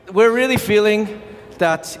we're really feeling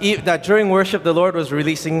that during worship, the Lord was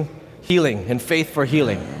releasing healing and faith for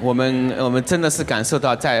healing. 我们真的是感受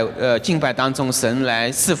到在敬拜当中，神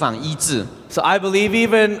来释放医治。So I believe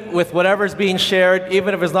even with whatever's being shared,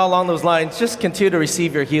 even if it's not along those lines, just continue to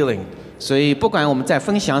receive your healing. 所以不管我们在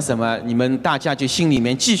分享什么，你们大家就心里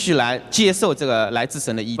面继续来接受这个来自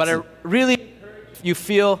神的医 But I 治。 really, you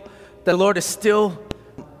feel the Lord is still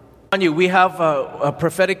on you. We have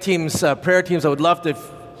prophetic teams, prayer teams that would love to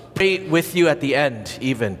pray with you at the end,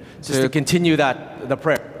 even just to continue the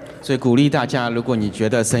prayer. 所以鼓励大家，如果你觉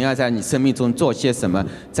得神要在你生命中做些什么，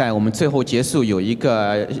在我们最后结束有一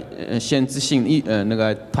个先知性那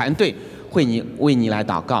个团队为你来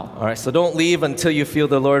祷告。All right, so don't leave until you feel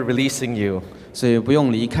the Lord releasing you. 所以不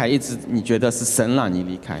用离开，一直你觉得是神让你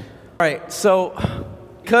离开。All right, so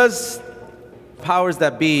because powers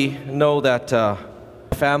that be know that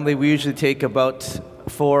family, we usually take about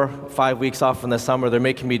 4-5 weeks off in the summer. They're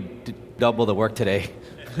making me double the work today.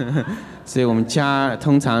 所以我们家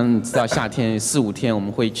通常到夏天4-5天，我们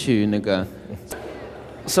会去那个。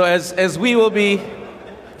So as we will be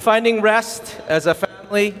finding rest as a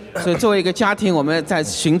family, 所以作为一个家庭，我们在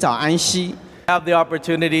寻找安息。have the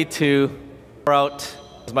opportunity to pour out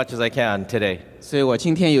as much as I can today. 所以我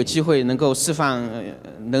今天有机会能够释放，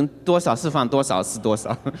能多少释放多少是多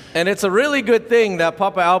少。And it's a really good thing that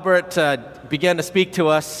Papa Albert began to speak to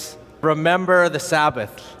us. Remember the Sabbath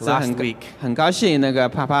last week. 很高兴那个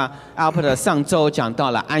Papa Albert 上周讲到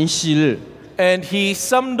了安息日。And he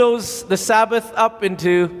summed the Sabbath up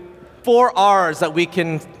into 4 R's that we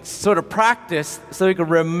can sort of practice so we can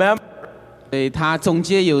remember. 所以他总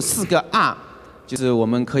结有4个 R， 就是我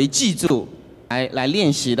们可以记住来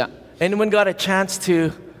练习的。Anyone got a chance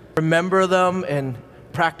to remember them and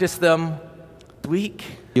practice them this week?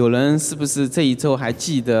 有人是不是这一周还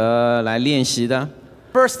记得来练习的？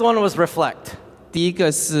 First one was reflect. 第一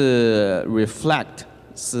个是 reflect，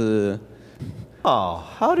 是 Oh,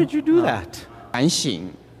 how did you do that? 反省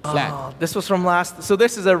reflect。 Oh, this was from so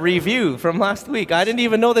this is a review from last week. I didn't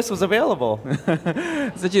even know this was available.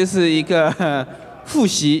 这就是一个复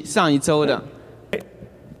习上一周的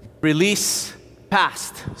Release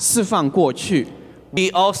past. 释放过去。 We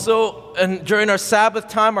also, and during our Sabbath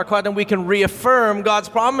time, our quiet time, we can reaffirm God's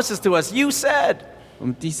promises to us. You said. 我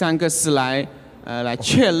们第3个是来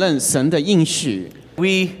确认神的应许。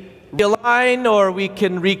 We realign or we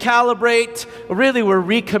can recalibrate. Really, we're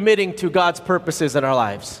recommitting to God's purposes in our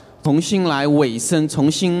lives. 重新来委身，重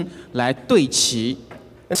新来对齐。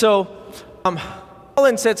 And so,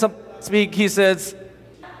 Colin said something last week. He says,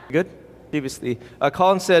 good, previously.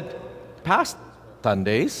 Colin said, past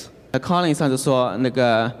Sundays, Colin 上次说那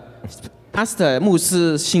个 Pastor 牧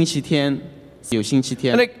师星期天有星期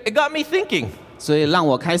天 and，it got me thinking. 所以让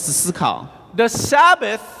我开始思考。 The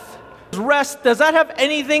Sabbath rest, does that have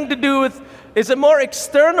anything to do with, is it more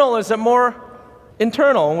external, is it more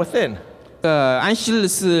internal and within? 安息日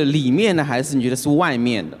是里面的还是你觉得是外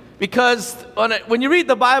面的？ Because when you read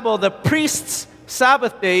the Bible, the priest's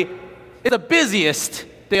Sabbath day is the busiest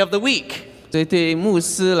day of the week. 所以对牧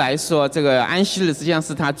师来说，这个安息日实际上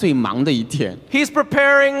是他最忙的一天， He's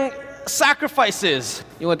preparing sacrifices,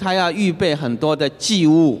 因为他要预备很多的祭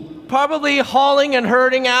物， probably hauling and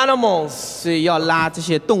herding animals. 所以要拉这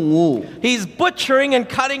些动物， He's butchering and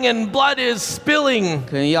cutting and blood is spilling.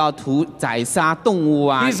 可能要宰杀动物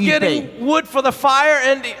啊， He's 预备 getting，wood for the fire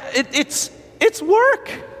and it's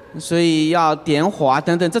work. 所以要点火啊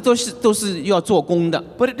等等，这都是要做工的。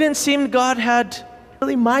 But it didn't seem God had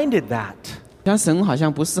really minded that. 但神好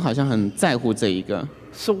像很在乎这一个。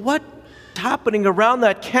 So what's happening around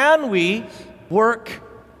that? Can we work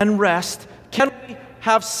and rest? Can we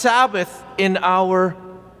have Sabbath in our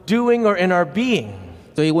doing or in our being?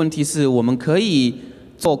 所以问题是我们可以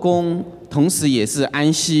做工，同时也是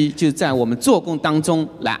安息，就在我们做工当中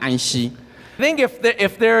来安息。 I think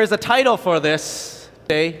if there is a title for this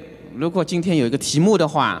day, 如果今天有一个题目的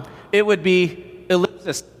话， it would be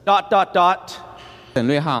ellipsis, ... 省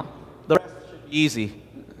略号， The rest should be easy.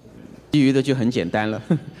 其余的就很简单了。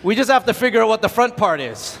 We just have to figure out what the front part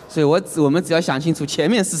is. 所以我们只要想清楚前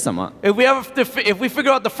面是什么。 If we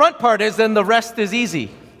figure out the front part is, then the rest is easy.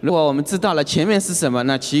 如果我们知道了前面是什么，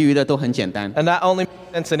那其余的都很简单。 And that only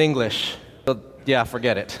makes sense in English. So yeah,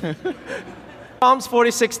 forget it. Psalms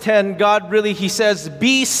 46:10, God really, he says,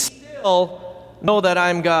 be still, know that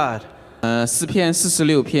I'm God. 诗篇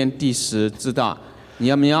46篇第10知道，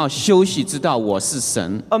你们要休息，知道我是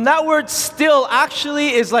神。That word still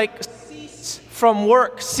actually is like cease from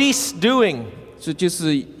work, cease doing. 这就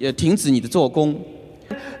是停止你的做工。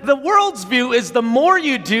 The world's view is the more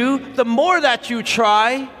you do, the more that you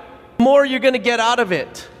try, the more you're going to get out of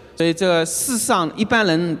it. 所以这世上一般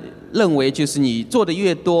人认为，就是你做的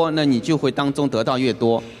越多，那你就会当中得到越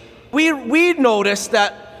多。We notice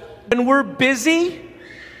that when we're busy,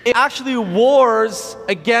 it actually wars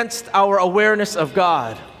against our awareness of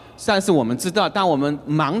God. 但是我们知道，当我们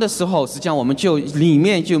忙的时候，实际上我们就里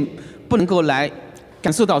面就不能够来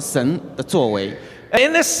感受到神的作为。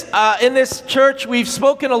In this church, we've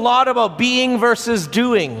spoken a lot about being versus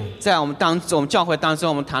doing. 在我们教会当中，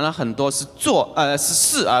我们谈了很多是是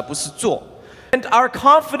事而不是做。And our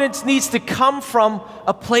confidence needs to come from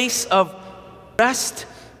a place of rest,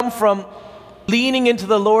 come from leaning into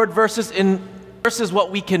the Lord versus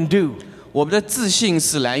what we can do. 我们的自信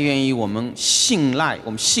是来源于我们信赖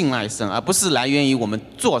神，而不是来源于我们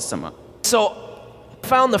做什么。So, I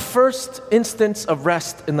found the first instance of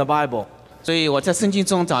rest in the Bible. 所以我在圣经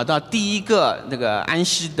中找到第一个那个安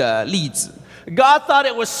息的例子。God thought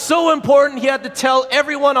it was so important he had to tell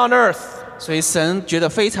everyone on earth. 所以神觉得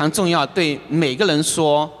非常重要，对每个人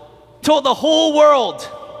说， Told the whole world.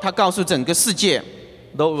 他告诉整个世界。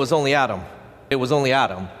Though it was only Adam. It was only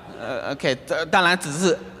Adam. OK， 当然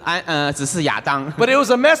只是亚当。But it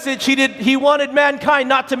was a message he wanted mankind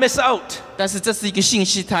not to miss out. 但是这是一个信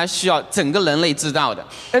息，他需要整个人类知道的。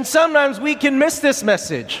And sometimes we can miss this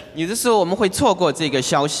message. 有的时候我们会错过这个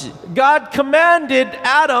消息。God commanded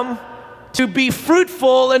Adam to be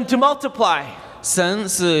fruitful and to multiply. 神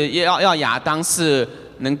是要亚当是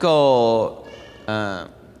能够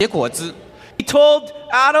结果子。He told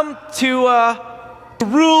Adam to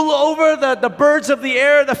rule over the birds of the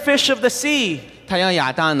air, the fish of the sea. 他让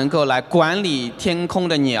亚当能够来管理天空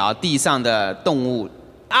的鸟、地上的动物。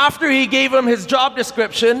After he gave him his job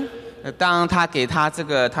description, 当他给他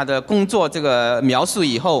他的工作这个描述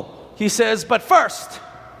以后， he says, "But first,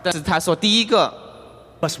 但是他说第一个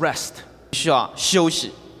must rest." 需要休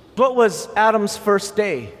息。What was Adam's first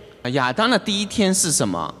day? 亚当的第一天是什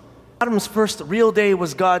么？ Adam's first real day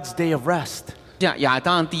was God's day of rest. 亚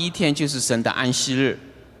当的第一天就是神的安息日。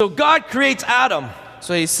 So God creates Adam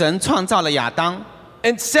所以神创造了亚当，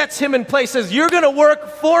 and sets him in place. Says, "You're going to work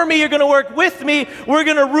for me. You're going to work with me. We're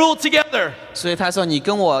going to rule together. 所以他说你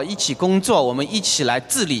跟我一起工作，我们一起来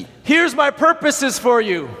治理。 Here's my purposes for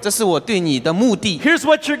you. 这是我对你的目的， Here's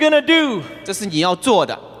what you're going to do. 这是你要做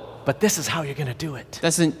的。 But this is how you're going to do it."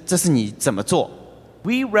 但是这是你怎么做？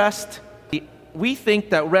 We think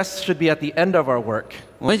that rest should be at the end of our work.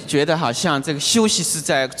 我们觉得好像这个休息是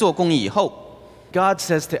在做工以后。 God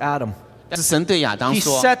says to Adam, 但是神对亚当 He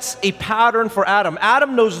说， sets a pattern for Adam.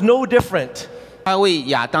 Adam knows no different. 他为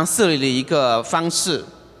亚当设立了一个方式。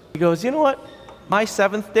 He goes, "You know what? My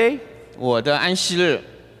seventh day, 我的安息日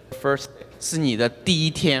first day." 是你的第一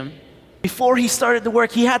天。 Before he started the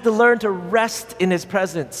work, he had to learn to rest in his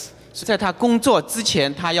presence. 在他工作之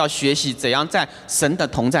前，他要学习怎样在神的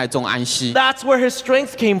同在中安息。 That's where his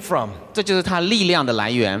strength came from. 这就是他力量的来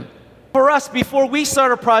源。 For us, before we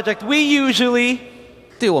start a project, we usually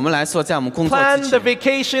对我们来说，在我们工作 plan 之 the 前，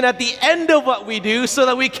 vacation at the end of what we do so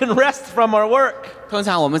that we can rest from our work. 通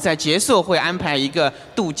常我们在结束会安排一个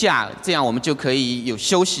度假，这样我们就可以有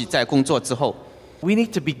休息在工作之后。 We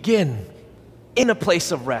need to begin in a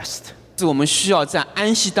place of rest. 是我们需要在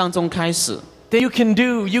安息当中开始。 That you can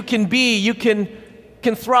do, you can be, you can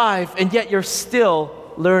thrive, and yet you're still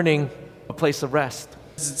learning a place of rest.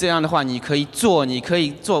 是这样的话，你可以做，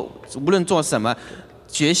无论做什么，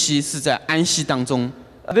学习是在安息当中。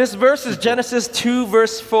 This verse is Genesis 2,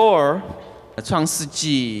 verse 4. 创世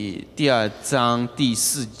纪2章第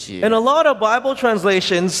4节， And a lot of Bible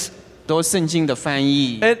translations 都圣经的翻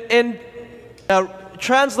译 and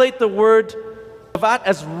translate the word Shabbat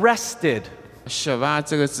as rested. Shabbat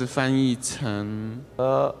这个字翻译成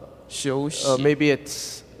休息。 Maybe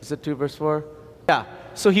is it 2 verse 4? Yeah.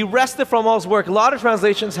 So he rested from all his work. A lot of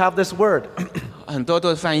translations have this word. 很多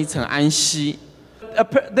都翻译成安息。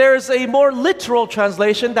 There's a more literal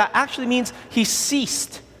translation that actually means he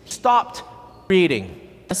ceased, stopped creating.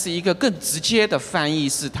 但是一个更直接的翻译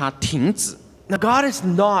是他停止。 Now God is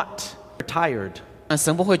not tired. 那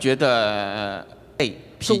神不会觉得累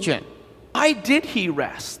疲倦。 Why did he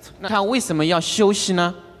rest? 那他为什么要休息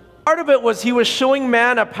呢？ Part of it was he was showing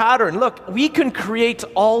man a pattern. Look, we can create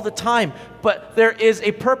all the time, but there is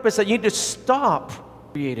a purpose that you need to stop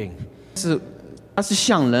creating. 他是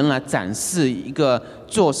向人来展示一个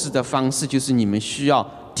做事的方式，就是你们需要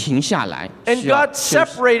停下来。 And 需要 God 休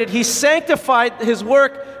息 separated, he sanctified his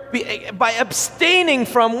work by abstaining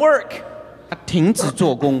from work. 他停止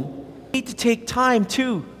做工。 We need to take time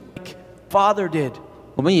too, like Father did,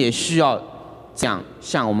 我们也需要这样，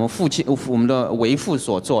像我们父亲、我们的为父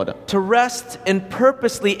所做的， to rest and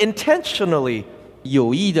purposely, intentionally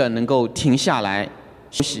有意的能够停下来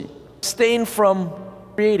休息， abstain from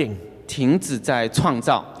creating. 停止在创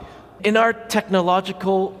造。In our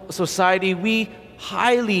technological society, we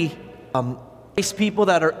highly praise people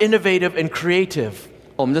that are innovative and creative.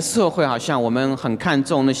 我们的社会好像我们很看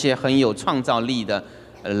重那些很有创造力的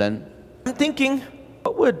人。I'm thinking,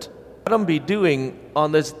 what would Adam be doing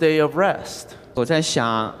on this day of rest? 我在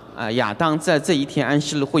想，亚当在这一天安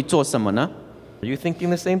息日会做什么呢？ Are you thinking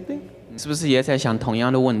the same thing? 是不是也在想同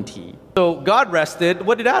样的问题？ So God rested.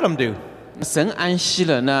 What did Adam do? 神安息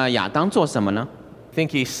了，那亚当做什么呢？ Think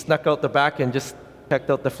he snuck out the back and just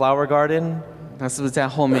checked out the flower garden? 他是不是在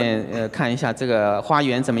后面看一下这个花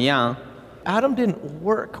园怎么样？ Adam didn't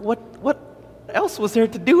work. What else was there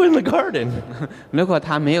to do in the garden? 如果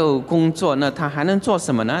他没有工作，那他还能做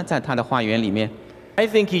什么呢？在他的花园里面， I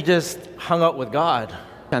think he just hung out with God.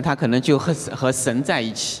 但他可能就和神在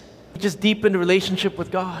一起， He just deepened a relationship with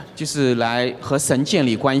God. 就是来和神建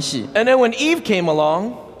立关系。 And then when Eve came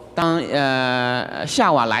along, 当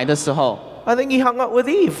夏娃来的时候， I think he hung out with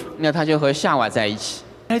Eve. 那他就和夏娃在一起。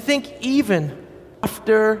 I think even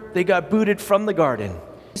after they got booted from the garden,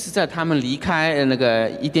 是在他们离开那个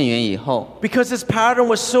伊甸园以后， because his pattern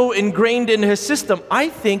was so ingrained in his system, I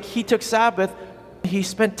think he took Sabbath. He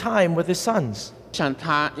spent time with his sons. 像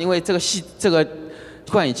他因为这个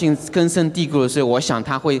惯已经根深蒂固了，所以我想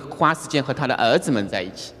他会花时间和他的儿子们在一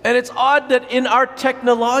起。 And it's odd that in our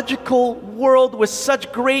technological world with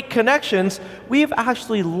such great connections, we've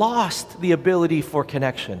actually lost the ability for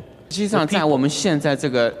connection. 实际上，在我们现在这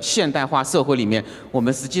个现代化社会里面，我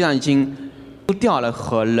们实际上已经丢掉了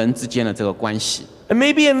和人之间的这个关系。 And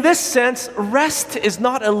maybe in this sense, rest is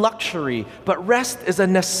not a luxury, but rest is a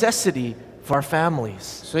necessity for our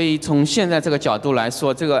families. 所以从现在这个角度来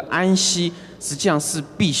说，这个安息实际上是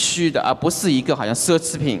必须的，而不是一个好像奢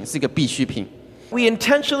侈品，是一个必需品。 We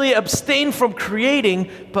intentionally abstain from creating,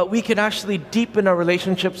 but we can actually deepen our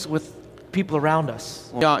relationships with people around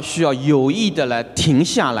us. 需要有意的来停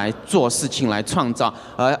下来做事情，来创造，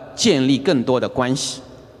而建立更多的关系。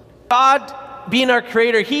 God, being our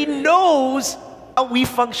creator, He knows how we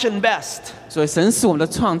function best. 所以神是我们的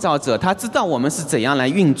创造者，他知道我们是怎样来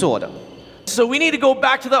运作的。 So we need to go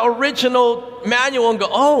back to the original manual and go,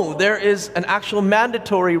 oh, there is an actual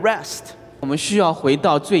mandatory rest. 我们需要回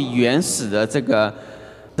到最原始的这个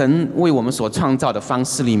神为我们所创造的方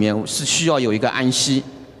式里面，是需要有一个安息。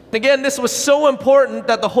 Again, this was so important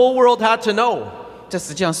that the whole world had to know. 这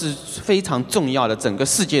实际上是非常重要的，整个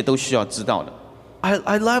世界都需要知道的。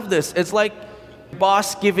 I love this. It's like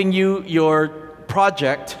boss giving you your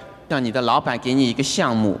project, 像你的老板给你一个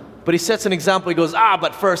项目， but he sets an example. He goes,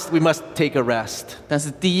 but first we must take a rest. 但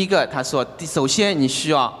是第一个他说，首先你需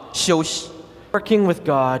要休息。 Working with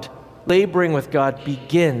God, laboring with God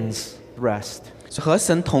begins rest. 和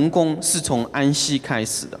神同工是从安息开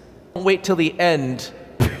始的。 Don't wait till the end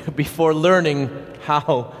before learning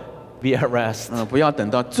how be at rest. 不要等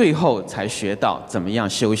到最后才学到怎么样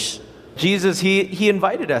休息。 Jesus, he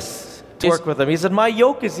invited us to work with him. He said, my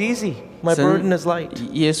yoke is easy, my burden is light.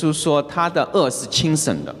 耶稣说他的轭是轻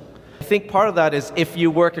省的， I think part of that is if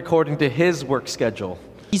you work according to his work schedule.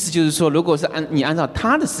 意思就是说，如果是按照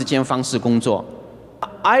他的时间方式工作，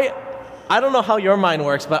 I don't know how your mind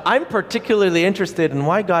works, but I'm particularly interested in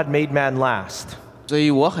why God made man last. 所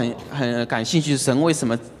以我很感兴趣，神为什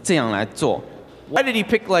么这样来做？ Why did he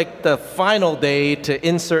pick like the final day to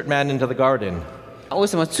insert man into the garden? 为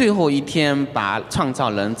什么最后一天把创造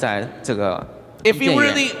人在这个伊 If he 甸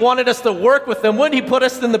园？ really wanted us to work with him, wouldn't he put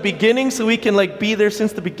us in the beginning so we can like be there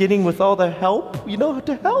since the beginning with all the help? You know,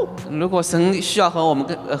 to help. 如果神需要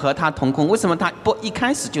和他同工，为什么他不一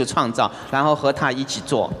开始就创造，然后和他一起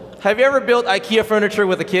做？ Have you ever built IKEA furniture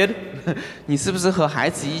with a kid? 你是不是和孩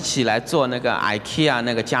子一起来做那个 IKEA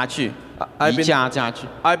那个家具，宜家家具？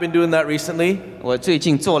 I've been doing that recently. 我最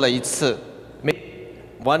近做了一次，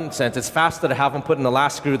 One sense, it's faster to have them put in the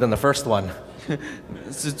last screw than the first one.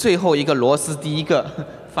 是最后一个螺丝第一个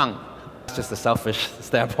放。 It's just a selfish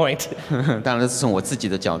standpoint. 当然是从我自己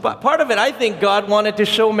的角度， But part of it, I think God wanted to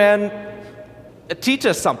show man, teach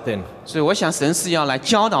us something. 所以我想神是要来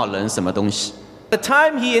教导人什么东西。 The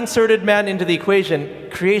time he inserted man into the equation,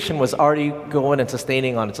 creation was already going and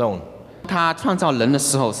sustaining on its own. 他创造人的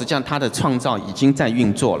时候，实际上他的创造已经在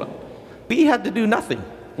运作了。 We had to do nothing.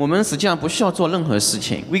 我们实际上不需要做任何事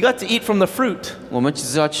情， We got to eat from the fruit. 我们只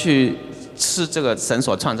是要去吃这个神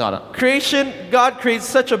所创造的。 Creation, God creates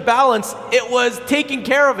such a balance, it was taking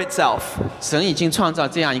care of itself. 神已经创造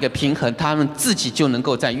这样一个平衡，他们自己就能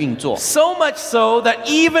够在运作。 So much so that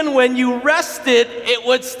even when you rested, it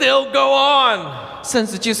would still go on. 甚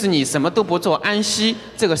至就是你什么都不做，安息，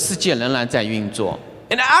这个世界仍然在运作。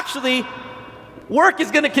 And actually, work is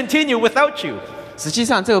going to continue without you. 实际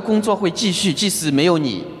上这个工作会继续，即使没有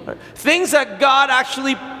你。Things that God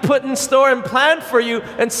actually put in store and planned for you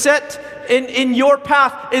and set in your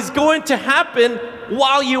path is going to happen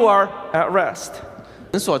while you are at rest.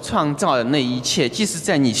 神所创造的那一切，即使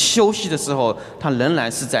在你休息的时候，它仍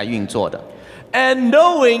然是在运作的。And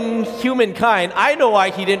knowing humankind, I know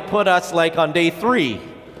why he didn't put us like on day 3.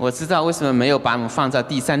 我知道为什么没有把我们放在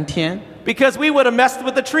第3天， Because we would have messed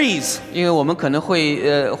with the trees, 因为我们可能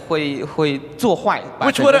会做坏，把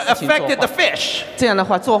which 整 would 个 have 事情做 affected the 坏。 fish, 这样的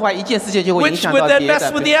话，做坏一件事情就会影 which 响 would 到 then 别 mess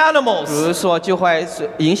的， with 比 the animals. 如说就会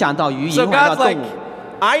影响到鱼， So 影响 God's 到 like, 动物。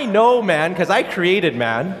 I know man, because I created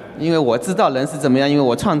man. 因为我知道人是怎么样，因为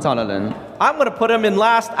我创造了人， I'm going to put him in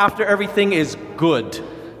last after everything is good.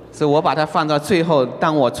 所以我把它放到最后。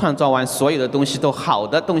当我创造完所有的东西都好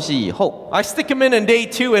的东西以后， I stick him in day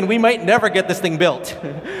 2 and we might never get this thing built.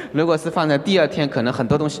 如果是放在第2天，可能很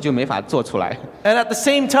多东西就没法做出来。 And at the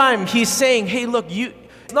same time, he's saying, hey, look,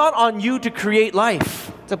 it's not on you to create life.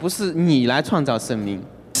 这不是你来创造生命，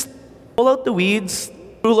 Pull out the weeds,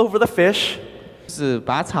 rule over the fish. 是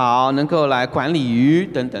拔草，能够来管理鱼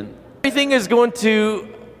等等。 Everything is going to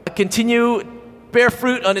continue bear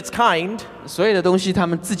fruit on its kind. 所有的东西，他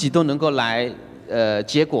们自己都能够来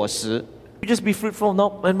结果实。 You just be fruitful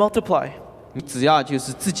and multiply. 你只要就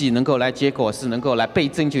是自己能够来结果实，能够来倍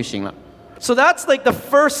增就行了。 So that's like the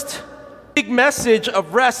first big message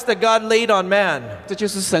of rest that God laid on man. 这就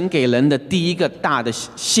是神给人的第一个大的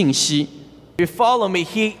信息。 If you follow me,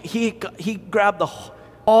 he grabbed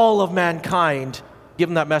all of mankind, give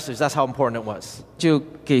them that message. That's how important it was. 就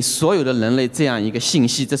给所有的人类这样一个信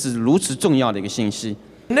息，这是如此重要的一个信息。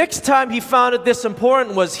 Next time he found it this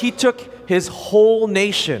important was he took his whole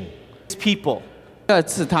nation, his people, 第二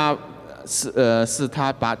次他是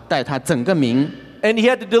他带他整个民， and he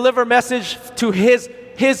had to deliver a message to his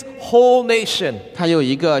whole nation. 他有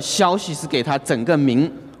一个消息是给他整个民。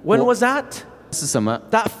 When was that? 是什么？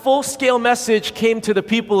 That full-scale message came to the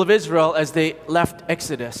people of Israel as they left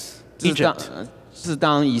Exodus, 是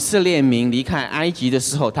当以色列民离开埃及的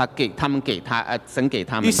时候，神给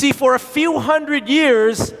他们 You see, for a few hundred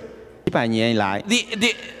years, 100年以来，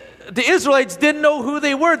 the Israelites didn't know who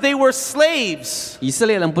they were. They were slaves. 以色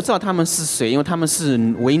列人不知道他们是谁，因为他们是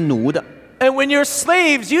为奴的。 And when you're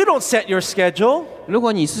slaves, you don't set your schedule. 如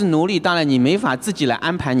果你是奴隶，当然你没法自己来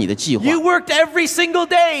安排你的计划。 You worked every single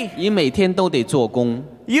day. 你每天都得做工，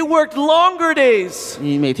 You worked longer days.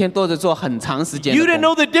 你每天都得做很长时间 You 的 didn't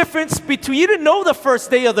工。 know the difference between, you didn't know the first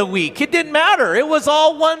day of the week. It didn't matter. It was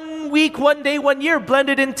all 1 week, 1 day, 1 year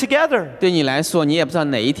blended in together. 对你来说，你也不知道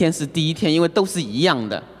哪一天是第一天，因为都是一样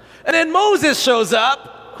的。 And then Moses shows up,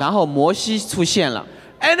 然后摩西出现了，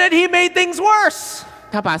 and then he made things worse.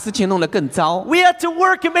 他把事情弄得更糟， We had to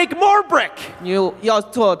work and make more brick. 因为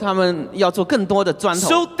他们要做更多的砖头，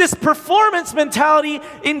 So this performance mentality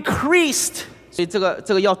increased. 所以这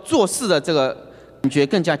个要做事的这个感觉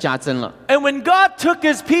更加加增了。 And when God took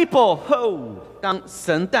his people,当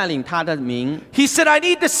神带领他的民， he said, I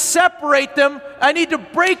need to separate them. I need to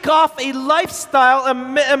break off a lifestyle, a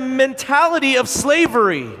mentality of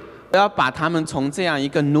slavery. 我要把他们从这样一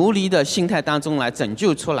个奴隶的心态当中来拯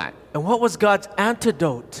救出来。 And what was God's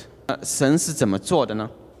antidote? 神是怎么做的呢？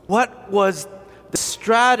 What was the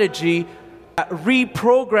strategy that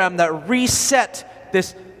reprogrammed, that reset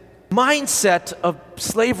this mindset of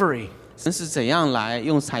slavery? 神是怎样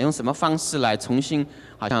采用什么方式来重新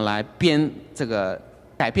好像来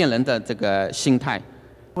改变人的这个心态？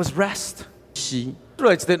 It was rest. 息，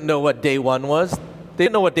 Israelites didn't know what day 1 was. They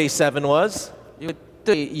didn't know what day 7 was. 因为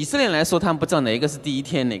对以色列人来说，他们不知道哪一个是第一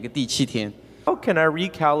天，哪个第7天。 How can I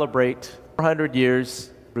recalibrate 400 years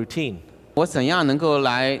routine? 我怎样能够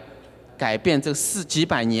来改变这几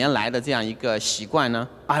百年来的这样一个习惯呢？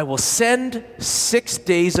 I will send 6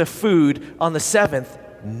 days of food. On the 7th,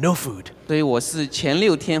 no food. 所以我是前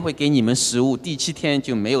6天会给你们食物，第7天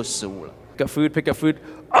就没有食物了。 Pick up food.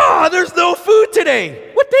 Ah, there's no food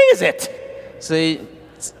today. What day is it? 所以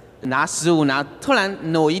拿食物突然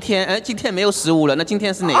某一天，今天没有食物了，那今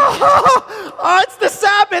天是哪一天？ It's the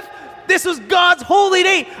Sabbath. This was God's holy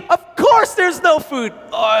day. Of course there's no food.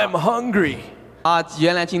 I'm hungry.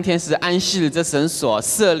 原来今天是安息日，这神所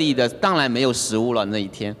设立的，当然没有食物了那一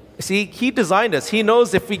天。 See, he designed us. He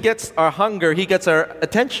knows if he gets our hunger, he gets our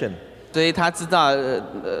attention. 所以他知道，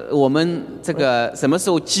我们这个什么时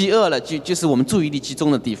候饥饿了，就是我们注意力集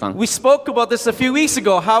中的地方。 We spoke about this a few weeks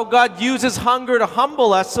ago, how God uses hunger to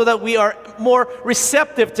humble us so that we are more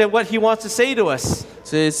receptive to what he wants to say to us.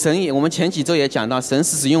 所以我们前几周也讲到，神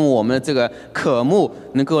是使用我们的这个渴慕，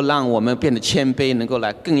能够让我们变得谦卑，能够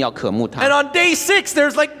来更要渴慕他。 And on day 6,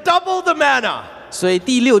 there's like double the manna. 所以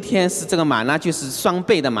第6天是这个玛纳，就是双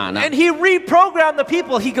倍的玛纳。 And he reprogrammed the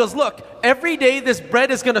people. He goes, look, every day this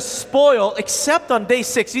bread is going to spoil, except on day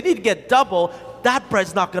 6. You need to get double. That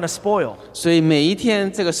bread's not going to spoil. 所以每一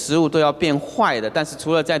天这个食物都要变坏的，但是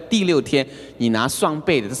除了在第6天，你拿双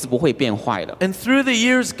倍的，这是不会变坏的。 And through the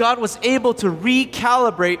years, God was able to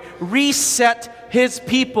recalibrate, reset his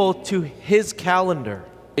people to his calendar.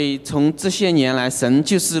 所以从这些年来，神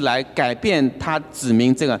就是来改变他子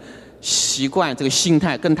民这个习惯、这个心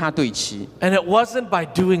态，跟他对齐。 And it wasn't by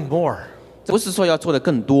doing more. 不是说要做的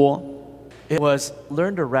更多， It was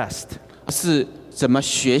learn to rest. 是怎么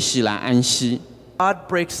学习来安息。 God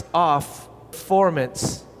breaks off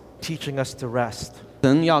performance, teaching us to rest.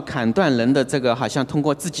 神要砍断人的这个，好像通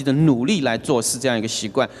过自己的努力来做事这样一个习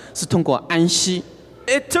惯，是通过安息。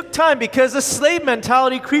 It took time because the slave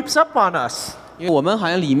mentality creeps up on us. 因为我们好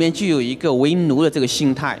像里面就有一个为奴的这个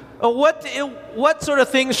心态。 What sort of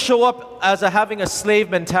things show up as having a slave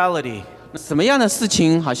mentality? 什么样的事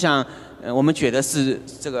情好像我们觉得是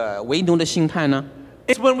这个为奴的心态呢？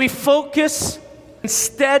 It's when we focus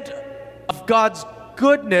instead of God's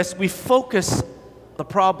goodness, we focus on the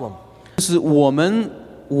problem. 就是我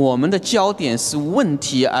们的焦点是问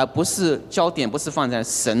题，而不是焦点不是放在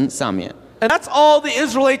神上面。 And that's all the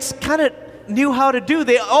Israelites kind of knew how to do.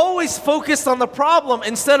 They always focused on the problem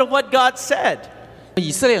instead of what God said.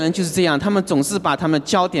 以色列人就是这样，他们总是把他们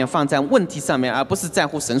焦点放在问题上面，而不是在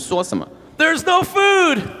乎神说什么。 There's no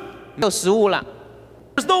food. 没有食物了，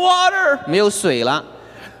 There's no water. 没有水了，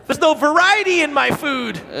 There's no variety in my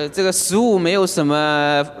food. 这个食物没有什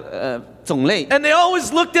么种类。 And they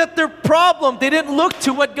always looked at their problem. They didn't look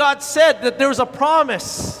to what God said, that there was a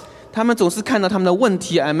promise. 他们总是看到他们的问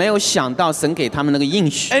题，而没有想到神给他们那个应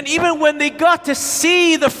许。 And even when they got to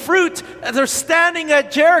see the fruit as they're standing at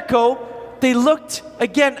Jericho, they looked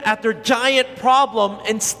again at their giant problem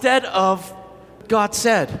instead of God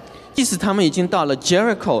said. 即使他们已经到了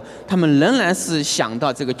Jericho， 他们仍然是想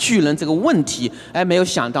到这个巨人这个问题，而没有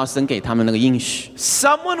想到神给他们那个应许。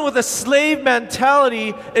 Someone with a slave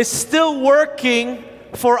mentality is still working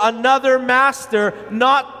for another master,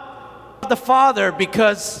 not the Father,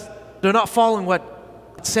 because they're not following what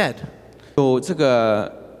God said. 有这个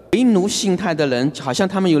为奴心态的人，好像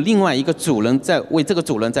他们有另外一个主人在为这个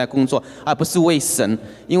主人在工作，而不是为神，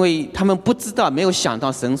因为他们不知道，没有想到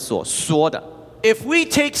神所说的。 If we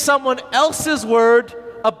take someone else's word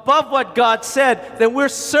above what God said, then we're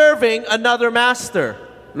serving another master.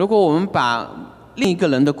 如果我们把另一个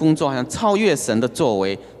人的工作好像超越神的作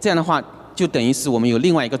为，这样的话，就等于是我们有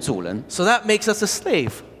另外一个主人， So that makes us a slave.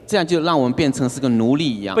 这样就让我们变成是个奴隶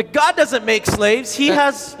一样。 But God doesn't make slaves.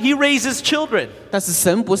 He raises children. 但是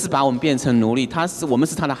神不是把我们变成奴隶，我们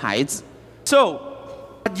是他的孩子。 So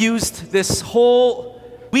God used this whole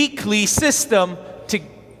weekly system to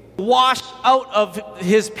wash out of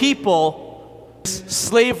his people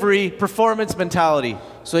slavery performance mentality.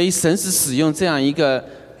 所以神是使用这样一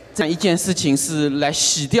件事情，是来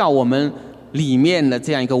洗掉我们里面的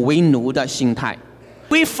这样一个为奴的心态。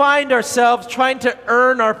 We find ourselves trying to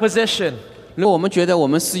earn our position 如果我们觉得我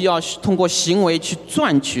们是要通过行为去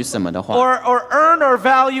赚取什么的话， or earn our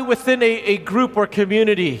value within a group or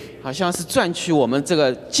community. 好像是赚取我们这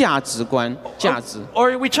个价值观、价值，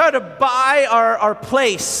 Or we try to buy our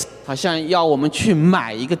place. 好像要我们去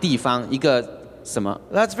买一个地方，一个什么，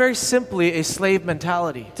 That's very simply a slave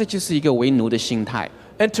mentality. 这就是一个为奴的心态。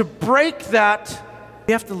 And to break that,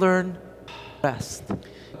 we have to learn rest.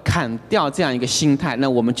 砍掉这样一个心态，那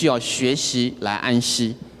我们就要学习来安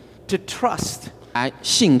息， To trust. 来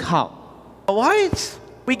信靠。 Why is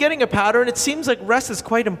we getting a pattern? It seems like rest is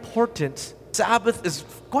quite important. Sabbath is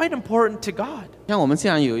quite important to God. 像我们这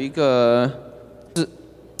样有一个，是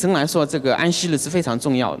神来说，这个安息日是非常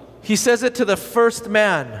重要的。 He says it to the first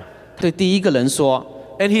man, 对第一个人说，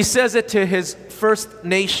 and he says it to his first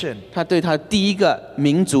nation. 他对他第一个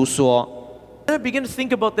民族说， And I begin to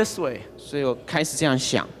think about this way. 所以我开始这样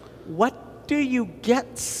想： What do you get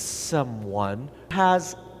someone who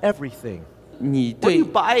has everything? 你 What do 对 you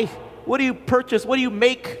buy? What do you purchase? What do you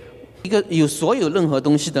make? 一个有所有任何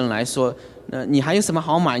东西的人来说，你还有什么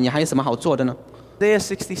好买？你还有什么好做的呢？ Isaiah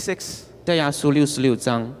 66. 在亚书66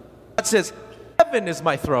章， God says, Heaven is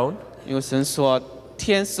my throne. 有神说，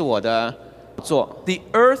天是我的座， The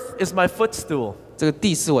earth is my footstool. 这个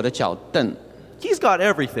地是我的脚凳。 He's got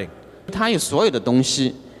everything. 他有所有的东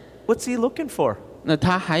西， What's he looking for? 那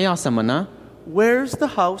他还要什么呢？ Where's the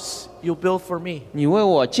house you'll build for me? 你为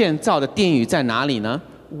我建造的殿宇在哪里呢？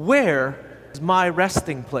 Where is my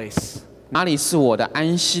resting place? 哪里是我的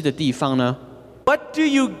安息的地方呢？ What do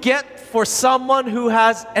you get for someone who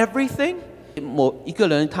has everything? 某一个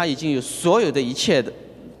人他已经有所有的一切的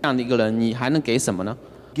这样的一个人，你还能给什么呢？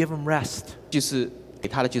 Give him rest. 就是给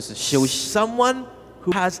他的就是休息。 Someone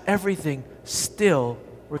who has everything still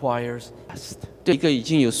requires rest. 对一个已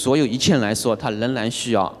经有所有一切人来说，他仍然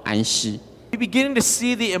需要安息。 We're beginning to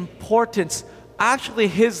see the importance, actually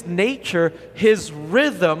his nature, his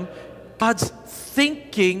rhythm, God's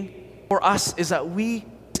thinking for us is that it's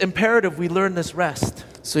imperative we learn this rest.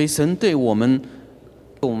 所以神对我们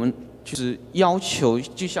就是要求，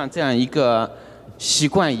就像这样一个习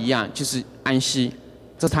惯一样，就是安息，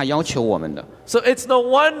这是他要求我们的。 So it's no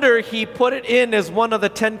wonder he put it in as one of the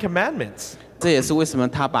 10 commandments. 这也是为什么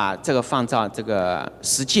他把这个放到这个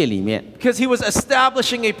十诫里面。 Because he was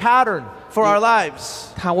establishing a pattern for our lives.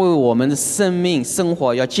 他为我们的生命生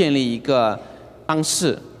活要建立一个方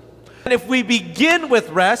式。 And if we begin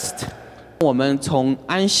with rest, 我们从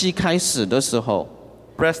安息开始的时候，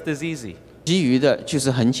 rest is easy. 其余的就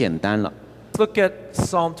是很简单了。 Let's look at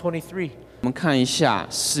Psalm 23. 我们看一下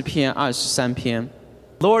诗篇23篇，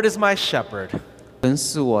 Lord is my shepherd. 神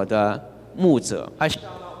是我的牧者， I shall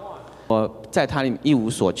我在他里一无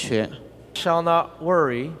所缺， not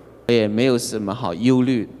worry. 也没有什么好忧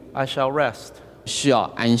虑， I shall rest. 需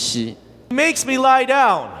要安息。 He makes me lie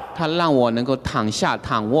down. 他让我能够躺下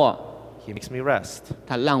躺卧， He makes me rest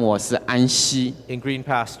他让我是安息， in green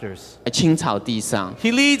pastures. 在青草地上，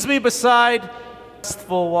 He leads me beside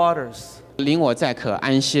restful waters. 领我在可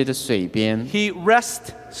安歇的水边， He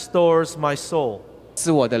restores my soul.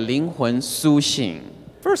 使我的灵魂苏醒。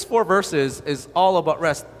 First 4 verses is all about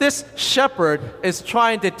rest. This shepherd is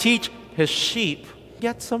trying to teach his sheep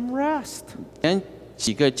get some rest. 前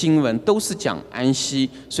几个经文都是讲安息，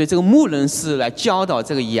所以这个牧人是来教导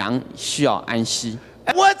这个羊需要安息。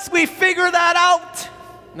 And once we figure that out,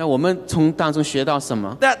 那我们从当中学到什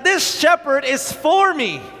么？ that this shepherd is for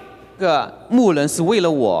me. 这个牧人是为了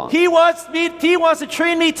我， He wants to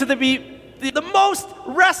train me to be the most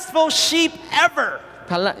restful sheep ever.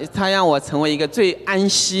 他让我成为一个最安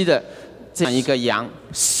息的这样一个羊，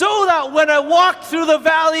 So that when I walk through the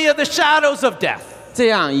valley of the shadows of death, 这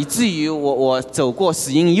样以至于我走过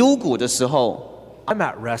死荫幽谷的时候， I'm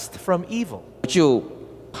at rest from evil. 就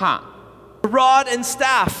怕 The rod and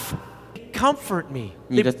staff comfort me.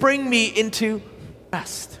 They bring me into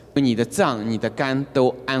rest. 你的杖、你的竿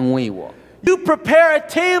都安慰我。 You prepare a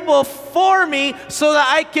table for me so that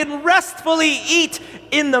I can restfully eat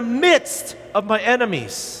in the midst of my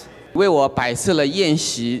enemies. 为我摆设了宴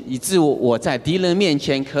席，以致我在敌人面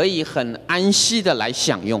前可以很安息的来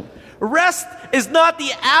享用。 Rest is not the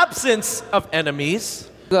absence of enemies.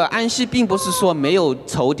 这个安息并不是说没有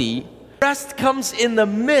仇敌， Rest comes in the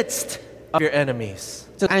midst of your enemies.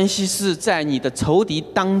 这安息是在你的仇敌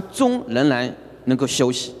当中仍然能够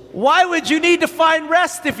休息。 Why would you need to find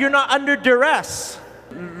rest if you're not under duress?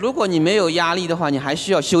 如果你没有压力的话，你还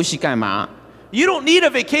需要休息干嘛？ You don't need a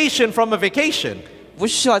vacation from a vacation. 不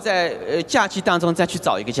需要在假期当中再去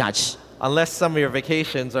找一个假期， Unless some of your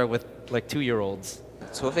vacations are with like 2-year-olds.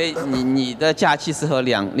 除非你的假期是和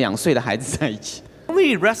2岁的孩子在一起。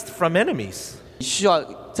 Only rest from enemies. 你需要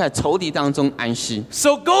在仇敌当中安息，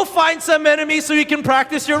 So go find some enemies so you can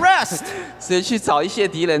practice your rest. 所以去找一些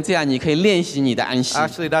敌人，这样你可以练习你的安息。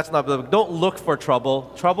 Actually, that's not biblical. Don't look for trouble.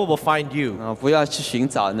 Trouble will find you. 不要去寻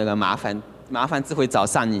找那个麻烦，麻烦只会找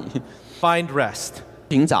上你。 Find rest.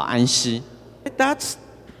 寻找安息，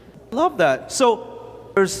 Love that. So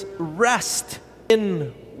there's rest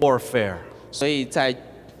in warfare. 所以在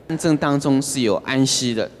战争当中是有安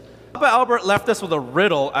息的。 Papa Albert left us with a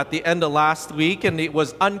riddle at the end of last week, and it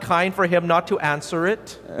was unkind for him not to answer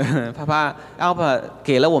it. 爸爸 Albert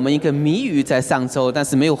给了我们一个谜语在上周，但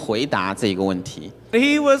是没有回答这个问题。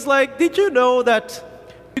 He was like, "Did you know that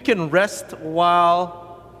you can rest while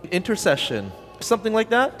intercession?" Something like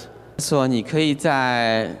that. 说你可以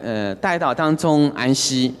在代祷当中安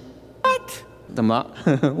息。 What? 怎么？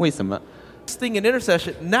为什么？ Resting in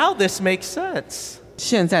intercession. Now this makes sense.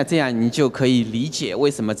 现在这样你就可以理解为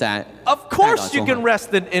什么在 Of course you can rest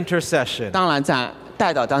in intercession. 当然在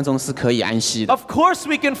代祷当中是可以安息的， Of course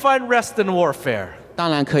we can find rest in warfare. 当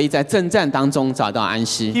然可以在征战当中找到安 He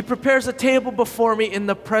息， prepares a table before me in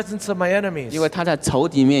the presence of my enemies. 因为他在仇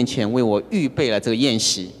敌面前为我预备了这个宴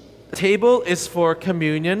席。 The table is for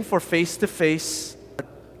communion, for face-to-face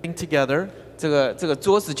being together. 这个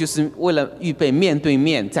桌子就是为了预备面对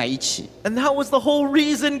面在一起， And that was the whole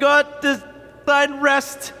reason God designed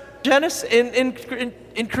rest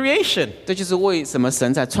in creation. 这就是为什么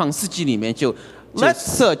神在创世纪里面就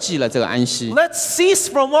Let's- 设计了这个安息， Let's cease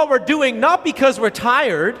from what we're doing, not because we're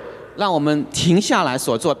tired. 让我们停下来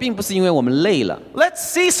所做，并不是因为我们累了，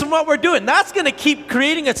 Let's cease from what we're doing. That's going to keep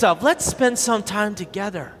creating itself. Let's spend some time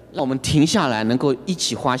together. 让我们停下来能够一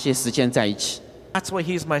起花些时间在一起。That's why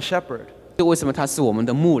he's my shepherd. 这为什么他是我们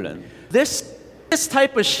的牧人？ This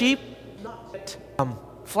type of sheep, not get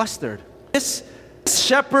flustered. This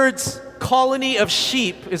shepherd's colony of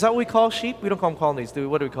sheep, is that what we call sheep? We don't call them colonies, do we?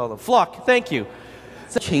 What do we call them? Flock, thank you.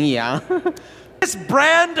 这群羊， This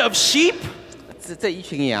brand of sheep 这一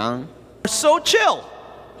群羊 are so chill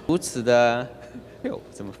如此的，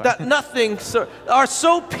怎么翻？ that are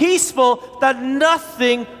so peaceful that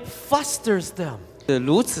nothing flusters them.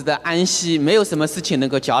 如此的安息，没有什么事情能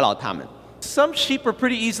够搅扰他们。 Some sheep are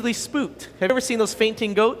pretty easily spooked. Have you ever seen those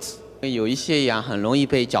fainting goats? 有一些羊很容易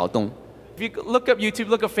被搅动。 If you look up YouTube,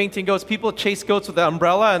 look up fainting goats. People chase goats with an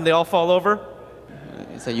umbrella and they all fall over.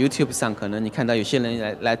 在 YouTube 上，可能你看到有些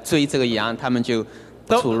人来追这个羊，他们就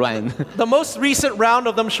处乱。 The most recent round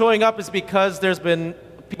of them showing up is because there's been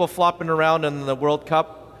people flopping around in the World Cup.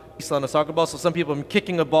 He's on a soccer ball, so some people are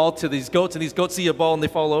kicking a ball to these goats, and these goats see a ball and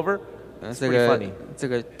they fall over. It's 这 pretty 个 funny. 这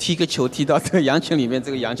个踢个球踢到这个羊群里面，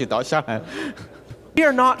这个羊就倒下来了。 We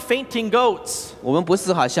are not fainting goats. 我们不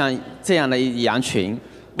是好像这样的羊群，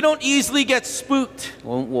 We don't easily get spooked.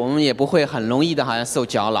 我们也不会很容易的好像受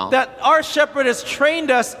搅扰。 That our shepherd has trained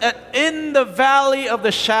us in the valley of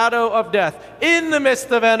the shadow of death, in the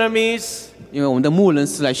midst of enemies. 因为我们的牧人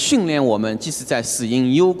是来训练我们，即使在死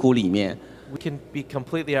荫幽谷里面， We can be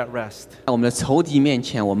completely at rest. 在我们的仇敌面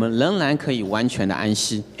前，我们仍然可以完全的安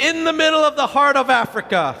息。 In the middle of the heart of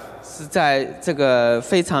Africa, 是在这个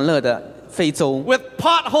非常热的非洲， with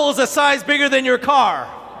potholes a size bigger than your car.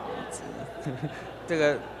 这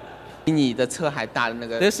个比你的车还大的那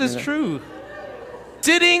个。 This is 那个 true.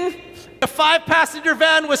 Sitting in a 5-passenger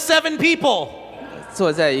van with 7 people.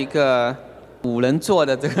 坐在一个5人座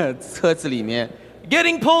的这个车子里面，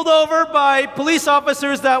 Getting pulled over by police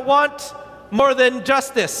officers that want more than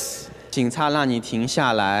justice. 警察让你停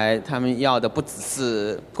下来，他们要的不只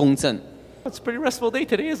是公正， It's a pretty restful day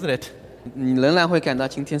today, isn't it? 你仍然会感到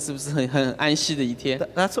今天是不是很安息的一天？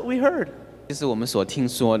 That's what we heard. 这是我们所听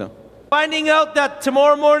说的。 Finding out that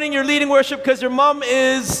tomorrow morning you're leading worship because your mom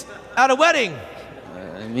is at a wedding.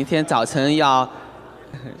 明天早晨要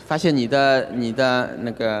发现你的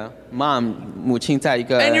那个 母亲在一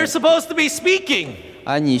个， And you're supposed to be speaking.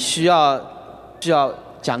 而你需要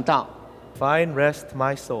讲道， Find rest,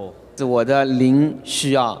 my soul. 是我的灵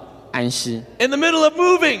需要安息。 In the middle of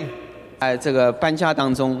moving, 在这个搬家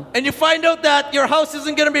当中， and you find out that your house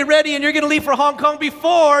isn't going to be ready and you're going to leave for Hong Kong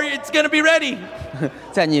before it's going to be ready.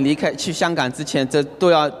 在你离开去香港之前，这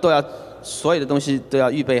都要所有的东西都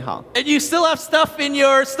要预备好。 And you still have stuff in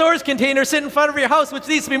your storage container sitting in front of your house which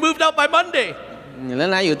needs to be moved out by Monday. 你仍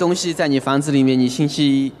然有东西在你房子里面，你星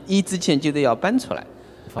期一之前就得要搬出来。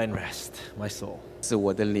 Find rest, my soul. 是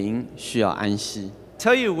我的灵需要安息。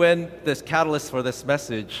 Tell you when this catalyst for this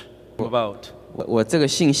message came about. 我这个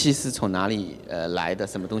信息是从哪里来的？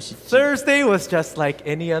什么东西？ Thursday was just like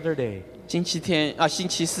any other day. 星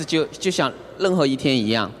期四就像任何一天一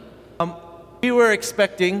样。 We were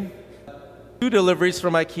expecting 2 deliveries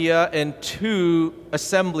from IKEA and 2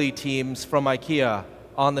 assembly teams from IKEA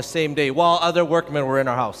on the same day while other workmen were in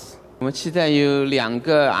our house. 我们期待有2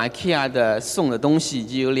个 IKEA 的送的东西，以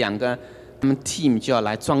及有2个他们 team 就要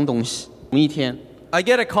来装东西，同一天。 I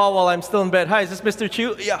get a call while I'm still in bed. Hi, is this Mr.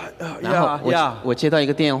 Chu? Yeah, 然后 yeah. 我接到一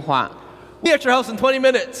个电话， Be at your house in 20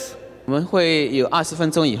 minutes. 我们会有20分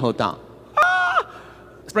钟以后到。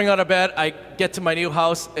 Spring out of bed, I get to my new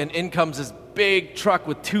house, and in comes this big truck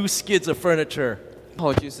with 2 skids of furniture. 然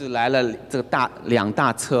后就是来了这个2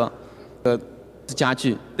大车，家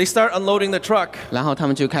具， They start unloading the truck. 然后他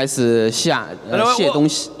们就开始卸 And I went, 东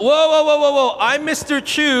西。 whoa. I'm Mr.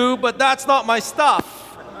 Chu, but that's not my stuff.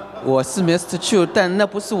 我是 Mr. Chu， 但那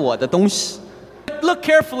不是我的东西。 Look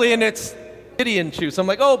carefully, and it's Gideon Chu. So I'm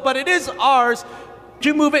like, oh, but it is ours. Could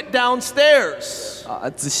you move it downstairs?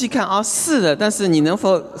 仔细看啊，是的，但是你能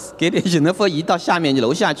否移到下面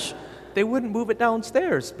楼下去？ They wouldn't move it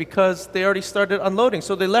downstairs because they already started unloading.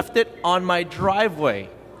 So they left it on my driveway.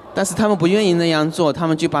 但是他们不愿意那样做，他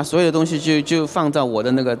们就把所有的东西就放在我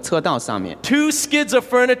的那个车道上面。 2 skids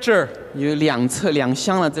of furniture. 有2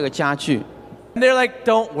箱的这个家具， And they're like,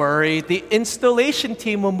 don't worry, the installation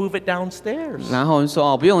team will move it downstairs. 然后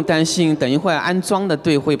说不用担心，等一会儿安装的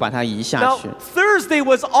队会把它移下 Now, 去。 Thursday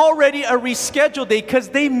was already a rescheduled day because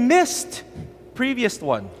they missed previous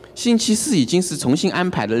one. 星期四已经是重新安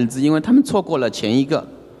排的日子，因为他们错过了前一个。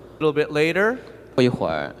 A little bit later, 过一会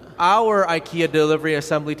儿， our IKEA delivery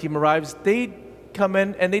assembly team arrives. They come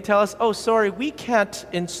in and they tell us, oh, sorry, we can't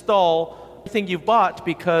install everything you've bought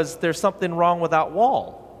because there's something wrong with that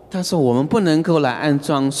wall. 他说我们不能够来安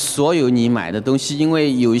装所有你买的东西，因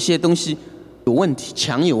为有一些东西有问题，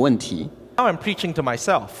墙有问题。 Now I'm preaching to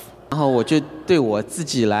myself. 然后我就对我自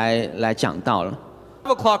己来讲到了。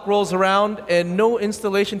5 o'clock rolls around and no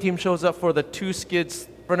installation team shows up for the 2 skids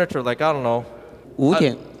furniture. Like, I don't know.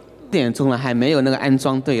 5点钟了，还没有那个安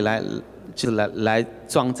装队来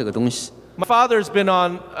装这个东西。My father's been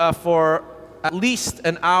on for at least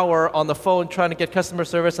an hour on the phone trying to get customer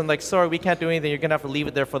service and like, sorry, we can't do anything. You're going to have to leave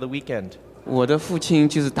it there for the weekend. 我的父亲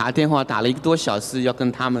就是打电话打了1个多小时，要跟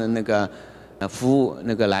他们的那个服务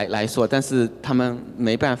那个来说，但是他们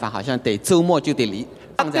没办法，好像得周末就得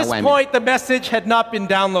放在 At 外 this 面。 point, the message had not been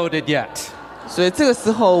downloaded yet. 所以这个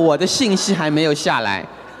时候我的信息还没有下来，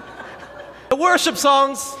 The worship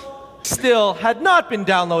songs still had not been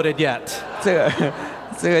downloaded yet.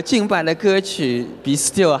 这个敬拜的歌曲 Be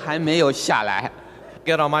Still 还没有下来，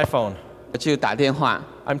 Get on my phone. 我就打电话，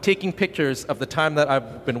 I'm taking pictures of the time that I've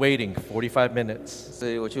been waiting, 45 minutes, 所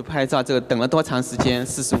以我去拍照。这个等了多长时间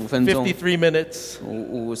？45分钟、 53 minutes,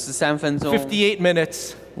 53分钟、 58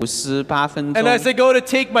 minutes. 58分 And 钟。 as I go to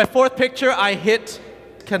take my 4th picture, I hit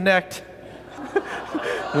connect.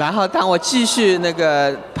 然后当我继续那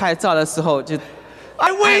个拍照的时候，就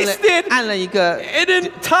I wasted 按了一个， an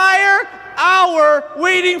entire hour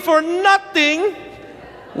waiting for nothing.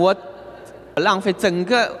 我浪费整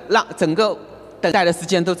个等待的时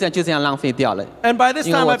间都就这样浪费掉了。 And by this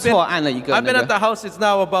因为 time 我 I've been 错按了一个 at 那 the 个， house. It's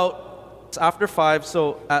now about after 5,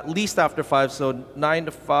 so at least after 5, so 9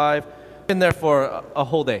 to 5. Been there for a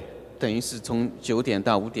whole day. 等于是从9点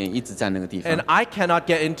到5点一直在那个地方 And。I cannot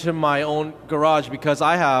get into my own garage because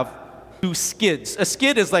I have 2 skids. A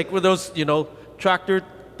skid is like with those, tractor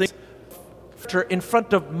things in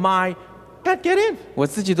front of my. Can't get in. 我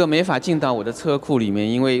自己都没法进到我的车库里面，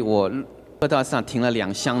因为我车道上停了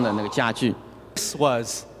2箱的那个家具。 This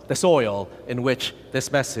was the soil in which this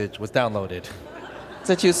message was downloaded.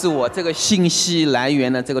 这就是我这个信息来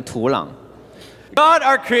源的这个土壤。 God,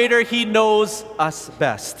 our Creator, He knows us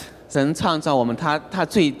best. 神创造我们，他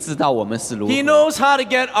最知道我们是如何 He，knows how to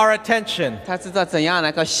get our attention. 他知道怎样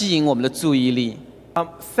能够吸引我们的注意力。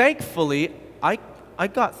Thankfully, I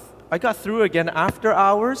got through again after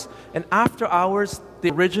hours, and after hours,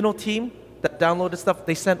 the original team that downloaded stuff,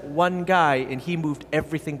 they sent 1 guy, and he moved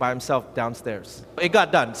everything by himself downstairs. It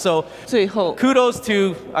got done. So 最后 kudos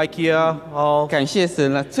to IKEA. All 感谢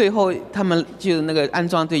神了，最后他们就那个安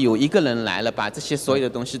装队有1个人来了，把这些所有的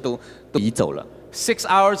东西都移走了。 6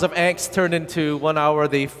 hours of angst turned into 1 hour.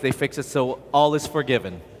 They fix it, so all is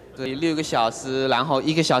forgiven. 所以6个小时，然后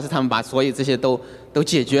1个小时，他们把所有这些都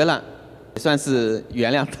解决了，也算是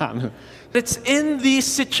原谅他们。 It's in these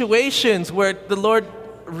situations where the Lord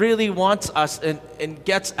really wants us and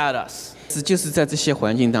gets at us. 就是在这些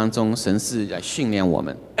环境当中，神是来训练我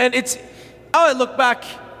们。 And it's how I look back,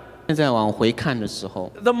 现在往回看的时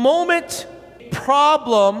候， the moment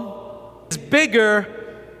problem is bigger than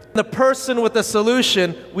the person with the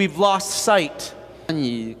solution, we've lost sight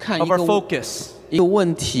你看 of our focus. 一个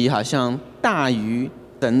问题好像大于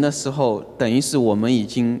神的时候，等于是我们已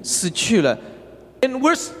经失去了，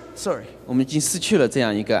 And sorry. 我们已经失去了这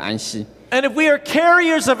样一个安息。 And if we are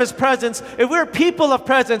carriers of His presence, if we're people of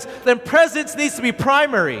presence, then presence needs to be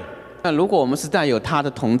primary. 那如果我们是带有他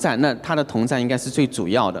的同在，那他的同在应该是最主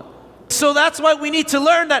要的。 So that's why we need to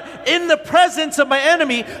learn that in the presence of my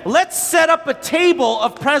enemy, let's set up a table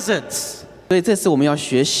of presence. 所以这是我们要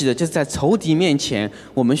学习的，就是在仇敌面前，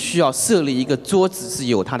我们需要设立一个桌子，是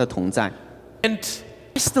有他的同在。 And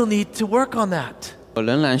we still need to work on that. 我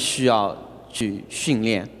仍然需要去训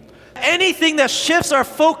练。 Anything that shifts our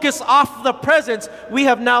focus off the presence, we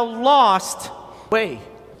have now lost way.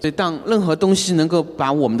 所以当任何东西能够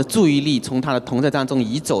把我们的注意力从他的同在当中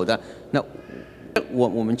移走的，那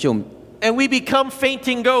我们就 And we become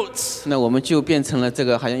fainting goats. 那我们就变成了这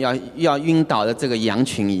个好像要晕倒的这个羊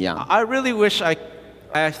群一样。 I really wish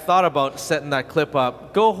I thought about setting that clip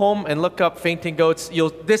up. Go home and look up fainting goats.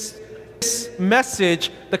 This message,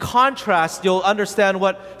 the contrast, you'll understand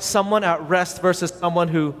what someone at rest versus someone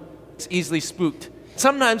who is easily spooked.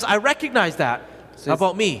 Sometimes I recognize that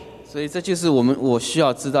about me. 所以这就是我需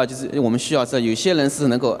要知道，就是我们需要知道，有些人是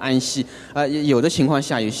能够安息，有的情况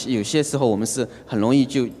下，有些时候我们是很容易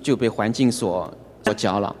就被环境所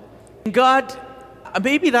搅扰。 God,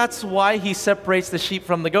 maybe that's why He separates the sheep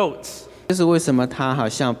from the goats. 这是为什么他好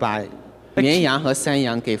像把绵羊和山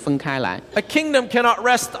羊给分开来？ A kingdom cannot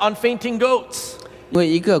rest on fainting goats. 因为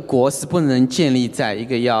一个国是不能建立在一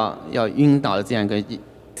个要晕倒的这样一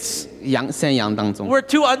个山羊当中， We're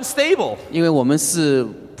too unstable. 因为我们是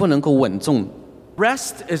不能够稳重。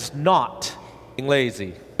 Rest is not being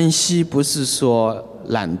lazy. 安息不是说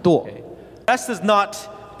懒惰， Rest is not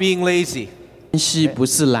being lazy. 安息不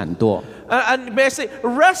是懒惰。 And may I say,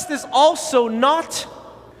 rest is also not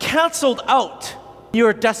canceled out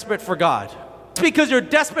you're desperate for God. Just because you're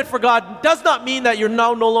desperate for God does not mean that you're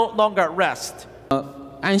now no longer at rest.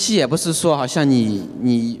 安息也不是说好像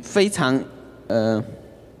你非常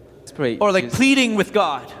Or like pleading with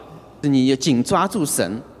God. 你紧抓住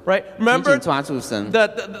神， Right? 紧 Remember 抓住神。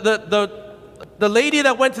 the lady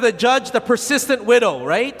that went to the judge, the persistent widow,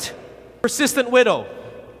 right? Persistent widow.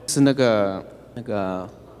 是那个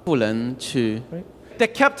妇人去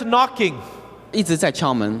That kept knocking. 一直在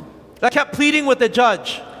敲门， That kept pleading with the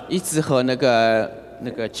judge. 一直和那个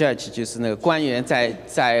judge 就是那个官员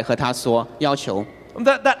在和他说要求。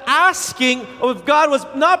 That asking of God was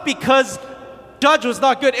not because judge was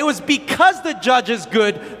not good. It was because the judge is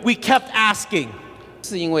good, we kept asking.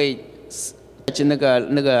 是因为那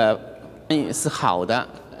个是好的，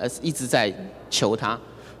一直在求他。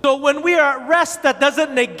 So when we are at rest, that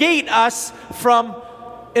doesn't negate us from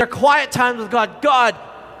in our quiet times with God. God,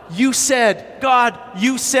 you said. God,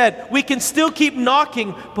 you said. We can still keep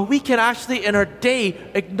knocking, but we can actually in our day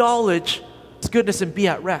acknowledge His goodness and be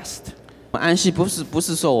at rest. 安息不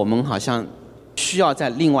是说我们好像需要在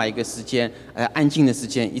另外一个时间，安静的时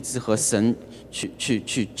间，一直和神去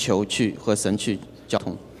求，去和神去交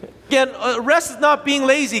通。 Again, rest is not being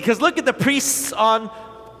lazy, because look at the priests on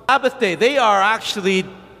Sabbath day. They are actually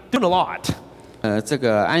doing a lot. 这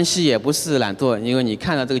个安息也不是懒惰，因为你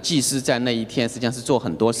看到这个祭司在那一天实际上是做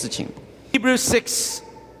很多事情。 Hebrews 6,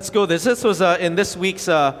 let's go this. This was in this week's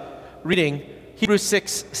reading. Hebrews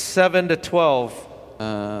 6, 7 to 12.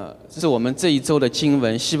 这是我们这一周的经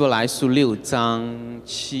文，希伯来书6章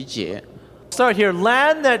7节。 Start here.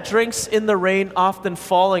 Land that drinks in the rain, often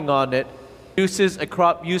falling on it, produces a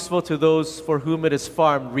crop useful to those for whom it is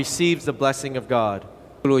farmed, receives the blessing of God.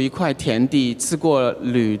 如一块田地，吃过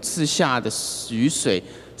屡次下的雨水，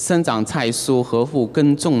生长菜蔬，合乎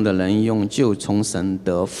耕种的人，永就从神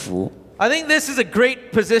得福。 I think this is a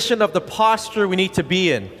great position of the posture we need to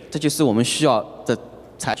be in. 这就是我们需要的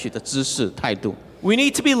采取的姿势态度， We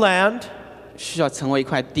need to be land 需要成为一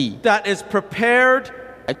块地， that is prepared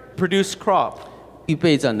to produce crop. 预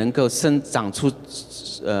备着能够生长出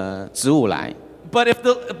植物来。 But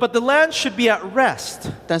the land should be at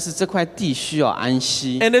rest 但是这块地需要安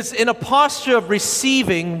息， and is in a posture of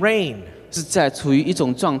receiving rain. 是在处于一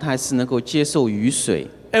种状态，是能够接受雨水。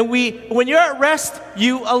 And when you're at rest,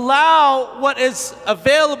 you allow what is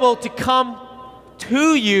available to come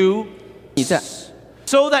to you 你在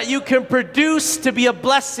so that you can produce to be a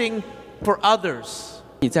blessing for others.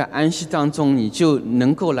 你在安息当中，你就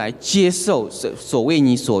能够来接受所为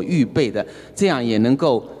你所预备的，这样也能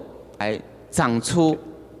够来长出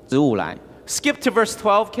植物来。 Skip to verse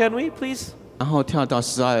 12, can we, please? 然后跳到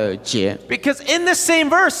12节， Because in the same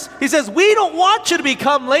verse, he says, we don't want you to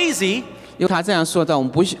become lazy, 因为他这样说到，我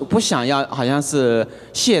们不想要好像是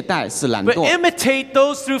懈怠，是懒 but 惰， imitate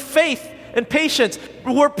those through faith and patience.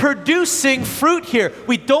 We're producing fruit here.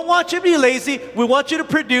 We don't want you to be lazy. We want you to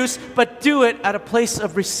produce, but do it at a place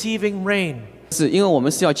of receiving rain. 是因为我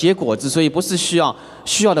们是要结果子，所以不是需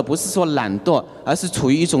要的不是说懒惰，而是处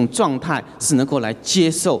于一种状态，是能够来接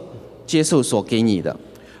受所给你的。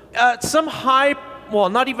 Some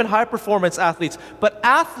not even high performance athletes, but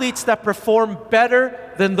athletes that perform better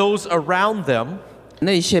than those around them,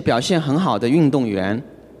 那一些表现很好的运动员，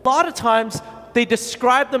 a lot of times they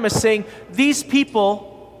describe them as saying, these people,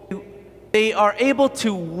 they are able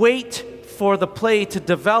to wait for the play to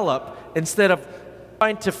develop instead of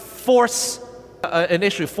trying to force an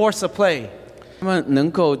issue, force a play. 他们能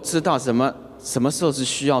够知道什么时候是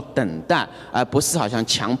需要等待，而不是好像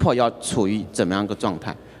强迫要处于怎么样一个状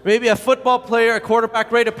态。 Maybe a football player, a quarterback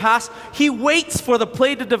ready to pass, he waits for the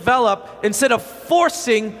play to develop instead of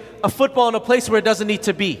forcing a football in a place where it doesn't need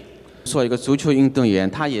to be. 说一个足球运动员，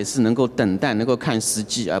他也是能够等待，能够看时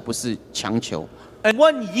机，而不是强求。 And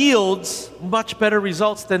one yields much better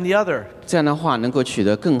results than the other. 这样的话，能够取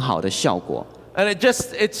得更好的效果。 And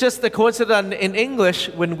it's just a coincidence in English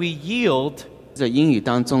when we yield, 在英语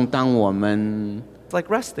当中，当我们 it's like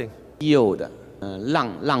resting. yield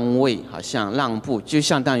让位，好像让步，就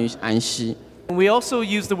相当于安息。 And we also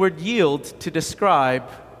use the word yield to describe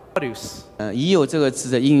produce. yield 这个词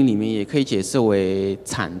的英语里面也可以解释为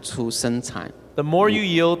产出、生产。 The more you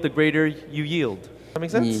yield, the greater you yield. That make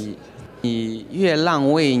sense? 你越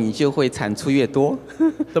让位，你就会产出越多。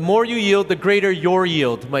 The more you yield, the greater your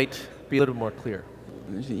yield might be a little more clear.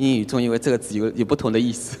 英语中因为这个词有不同的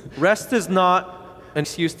意思。 Rest is not an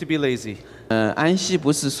excuse to be lazy. 安息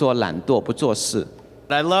不是说懒惰不做事，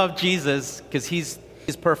 I love Jesus because he's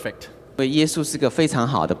perfect. 因为耶稣是个非常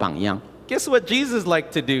好的榜样。 Guess what Jesus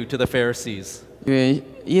liked to do to the Pharisees? 因为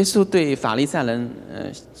耶稣对法利赛人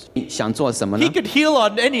想做什么呢 He？could heal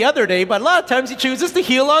on any other day, but a lot of times he chooses to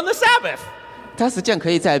heal on the Sabbath. 他实际上可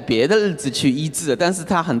以在别的日子去医治，但是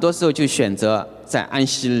他很多时候就选择在安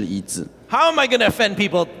息日医治。 How am I going to offend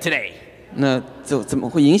people today? 那这怎么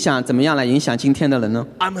会影响？怎么样来影响今天的人呢？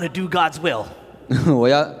 I'm going to do God's will. 我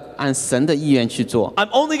要按神的意愿去做， I'm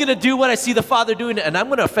only going to do what I see the Father doing, and I'm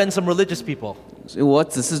going to offend some religious people. 所以我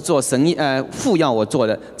只是做神父要我做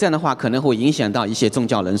的，这样的话可能会影响到一些宗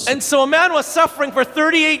教人士。 And so a man was suffering for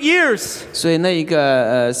 38 years. 所以那一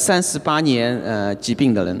个38年疾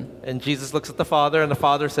病的人， And Jesus looks at the Father, and the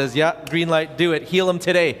Father says, yeah, green light, do it. Heal him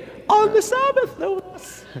today. On the Sabbath, no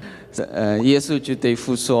less. 耶稣就对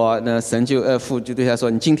父说，那神就父就对他说，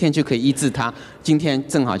你今天就可以医治他，今天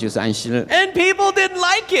正好就是安息日。 And people didn't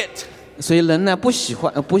like it. 所以人呢不喜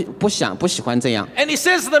欢不喜欢这样。 And he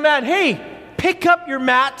says to the man, hey, pick up your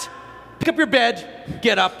mat, pick up your bed,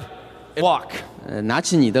 get up, and walk. 拿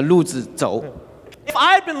起你的褥子走。 If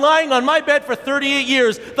I'd been lying on my bed for 38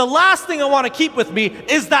 years, the last thing I want to keep with me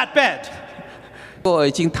is that bed. 我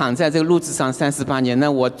已经躺在这个褥子上38年，那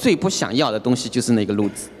我最不想要的东西就是那个褥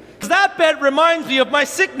子， Because that bed reminds me of my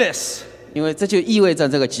sickness. 因为这就意味着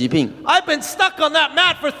这个疾病。 I've been stuck on that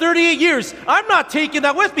mat for 38 years. I'm not taking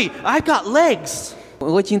that with me. I've got legs.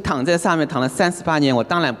 我已经躺在上面躺了38年，我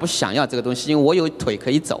当然不想要这个东西，因为我有腿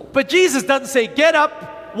可以走。 But Jesus doesn't say, get up,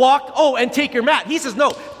 walk, oh, and take your mat. He says,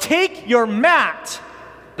 no, take your mat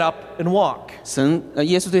up and walk.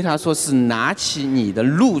 耶稣对他说是拿起你的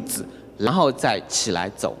褥子，然后再起来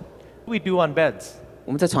走。 What do we do on beds?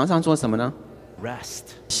 我们在床上做什么呢？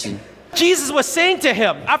 Rest. 息。 Jesus was saying to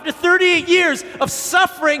him, after 38 years of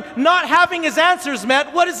suffering, not having his answers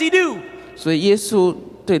met, what does he do? 所以耶稣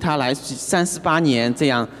对他来38年这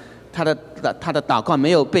样，他的祷告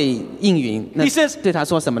没有被应允，那 He says- 对他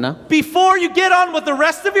说什么呢？ Before you get on with the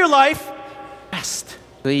rest of your life, rest.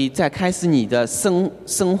 所以在开始你的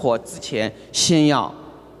生活之前，先要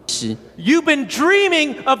息。 You've been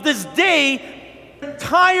dreaming of this day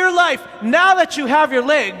entire life. Now that you have your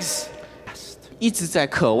legs, rest. 一直在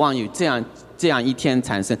渴望有这样一天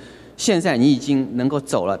产生。现在你已经能够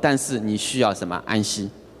走了，但是你需要什么？安息。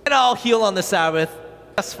 And I'll heal on the Sabbath,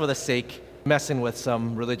 just for the sake messing with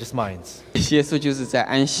some religious minds. 耶稣就是在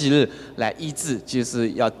安息日来医治，就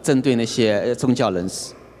是要针对那些宗教人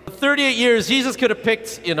士。 38 years, Jesus could have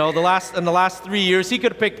picked, in the last 3 years, he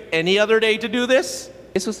could have picked any other day to do this.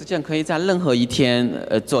 耶稣实际上可以在任何一天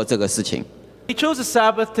做这个事情， He chose the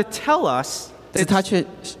Sabbath to tell us 但是他却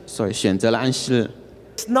选择了安息日。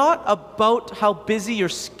 it's not about how busy your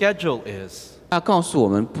schedule is. 他告诉我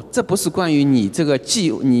们，这不是关于你这个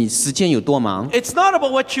你时间有多忙， It's not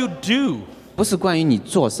about what you do. 不是关于你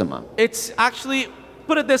做什么。 It's actually,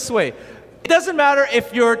 put it this way, it doesn't matter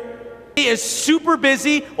if your day is super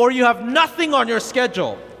busy or you have nothing on your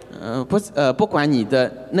schedule. 不管你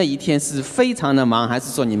的那一天是非常的忙，还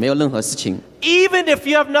是说你没有任何事情， Even if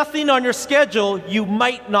you have nothing on your schedule, you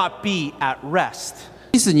might not be at rest.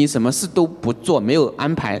 即使你什么事都不做，没有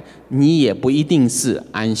安排，你也不一定是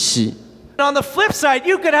安息。 And on the flip side,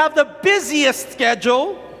 you could have the busiest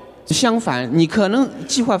schedule, 相反，你可能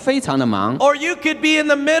计划非常的忙， or you could be in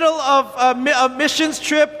the middle of a missions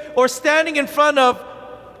trip or standing in front of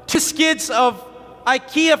 2 skids of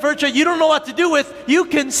IKEA furniture you don't know what to do with. You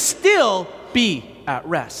can still be at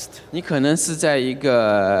rest. 你可能是在一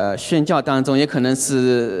个宣教当中，也可能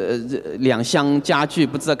是2箱家具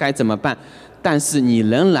不知道该怎么办，但是你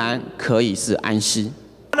仍然可以是安息。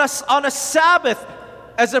 On a Sabbath,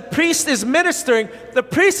 as a priest is ministering, the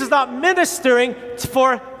priest is not ministering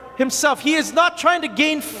for himself. He is not trying to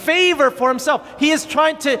gain favor for himself. He is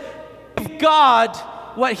trying to give God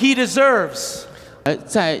what he deserves. 而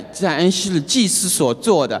在安息日，祭司所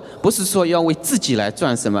做的，不是说要为自己来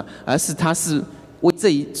赚什么，而是他是为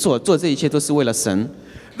所做这一切都是为了神。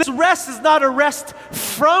 This rest is not a rest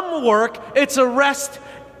from work, it's a rest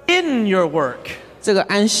in your work. 这个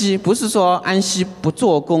安息不是说安息不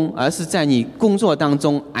做工，而是在你工作当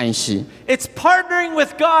中安息， It's partnering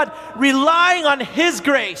with God, relying on his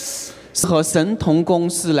grace, 是和神同工，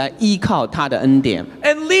是来依靠他的恩典。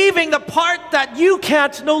 and leaving the part that you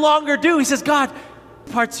can't no longer do. He says, God,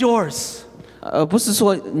 part's yours. 不是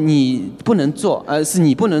说你不能做，而是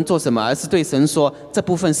你不能做什么，而是对神说这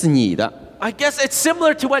部分是你的。 I guess it's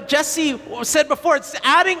similar to what Jesse said before. It's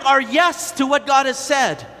adding our yes to what God has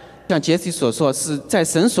said. 像杰西所说，是在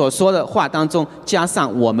神所说的话当中加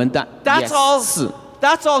上我们的 That's all. yes。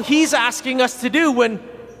 That's all he's asking us to do when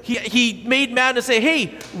he made man to say,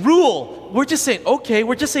 hey, rule. We're just saying, okay,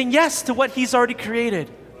 we're just saying yes to what he's already created.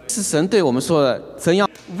 是神对我们说的，神要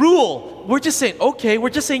Rule. We're just saying, okay, we're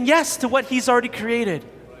just saying yes to what he's already created.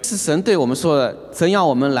 是神对我们说的，神要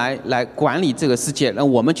我们来管理这个世界，那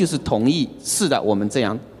我们就是同意，是的，我们这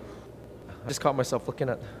样。 I just caught myself looking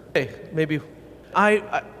at, hey, maybe I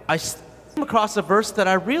came across a verse that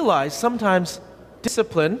I realized sometimes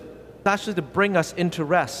discipline is actually to bring us into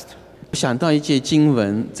rest. 想到一节经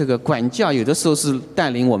文，这个管教有的时候是带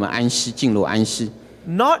领我们安息，进入安息。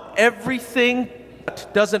Not everything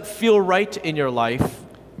that doesn't feel right in your life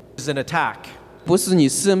is an attack. 不是你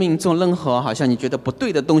生命中任何好像你觉得不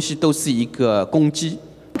对的东西都是一个攻击。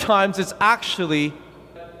Sometimes it's actually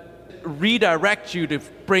redirect you to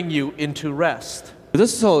bring you into rest. 有的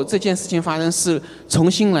时候这件事情发生是重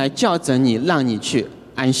新来校正你，让你去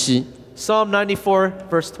安息。Psalm 94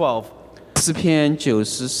 verse 12. 诗篇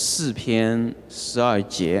94篇12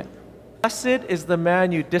节。Blessed is the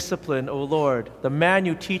man you discipline, O Lord, the man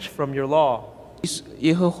you teach from your law.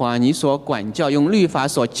 耶和华，你所管教、用律法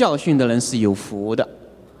所教训的人是有福的。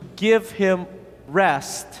Give him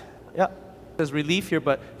rest. Yeah, there's relief here,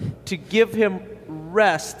 but to give him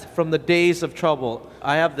rest from the days of trouble.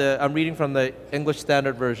 I'm reading from the English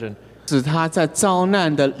Standard Version. 使他在遭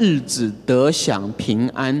难的日子得享平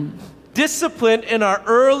安。Discipline in our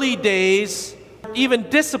early days, even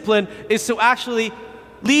discipline, is to actually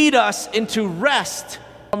lead us into rest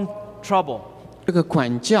from trouble. 这个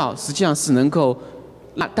管教实际上是能够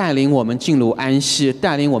带领我们进入安息，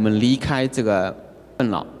带领我们离开这个困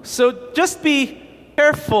扰。So just be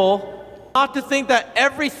careful not to think that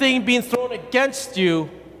everything being thrown against you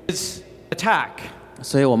is attack.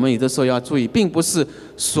 所以我们有的时候要注意，并不是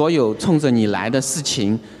所有冲着你来的事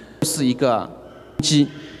情都是一个攻击。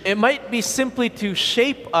It might be simply to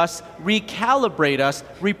shape us, recalibrate us,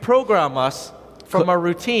 reprogram us from our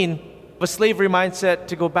routine of a slavery mindset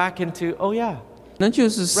to go back into, oh yeah. 那就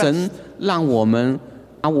是神让我们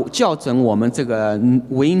校正我们这个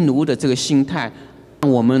为奴的这个心态，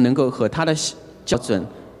让我们能够和他的校准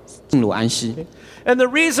进入安息。And the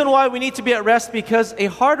reason why we need to be at rest because a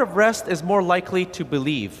heart of rest is more likely to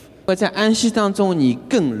believe. 而在安息当中，你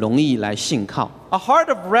更容易来信靠。A heart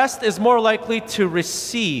of rest is more likely to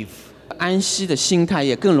receive. 安息的心态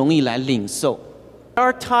也更容易来领受。There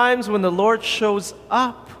are times when the Lord shows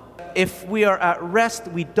up. If we are at rest,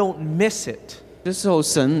 we don't miss it. 这时候，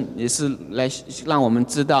神也是来让我们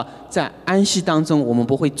知道，在安息当中，我们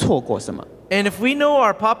不会错过什么。And if we know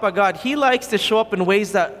our Papa God, He likes to show up in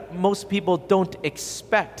ways that most people don't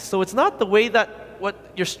expect. So it's not the way that what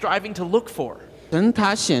you're striving to look for. 神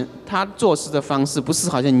他做事的方式，不是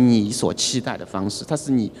好像你所期待的方式，他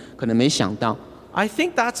是你可能没想到。I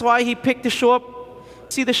think that's why He picked to show up,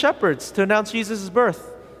 see the shepherds to announce Jesus' birth.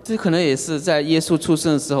 这可能也是在耶稣出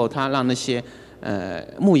生的时候，他让那些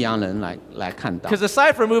牧羊人来看到。 Because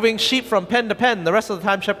aside from moving sheep from pen to pen, the rest of the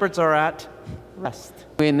time shepherds are at rest.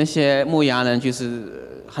 因为那些牧羊人就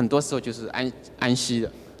是很多时候就是安息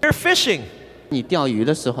的。 You're fishing. 你钓鱼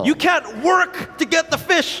的时候， You can't work to get the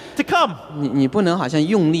fish to come. 你不能好像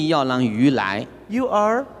用力要让鱼来， You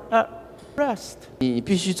are at rest. 你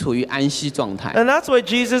必须处于安息状态。 And that's why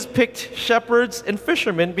Jesus picked shepherds and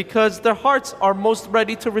fishermen because their hearts are most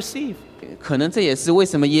ready to receive. 可能这也是为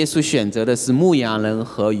什么耶稣选择的是牧羊人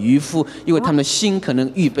和渔夫，因为他们的心可能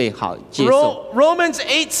预备好接受。Romans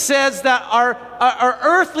 8 says that our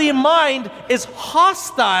earthly mind is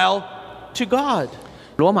hostile to God.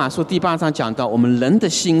 罗马书第8章讲到，我们人的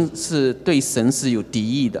心是对神是有敌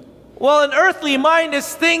意的。Well, an earthly mind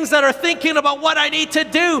is things that are thinking about what I need to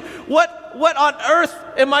do. What on earth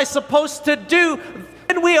am I supposed to do?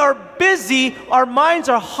 When we are busy, our minds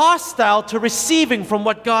are hostile to receiving from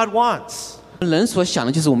what God wants. 人所想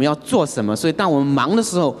的就是我们要做什么，所以当我们忙的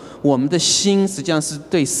时候，我们的心实际上是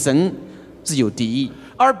对神是有敌意。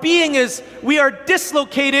Our being is, we are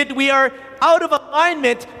dislocated, we are out of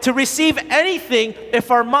alignment to receive anything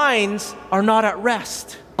if our minds are not at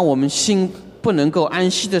rest. 当我们心不能够安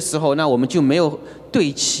息的时候，那我们就没有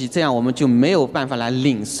对齐，这样我们就没有办法来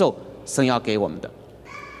领受神要给我们的。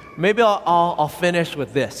Maybe I'll finish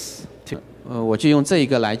with this, too. 我就用这一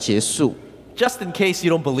个来结束。Just in case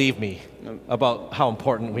you don't believe me about how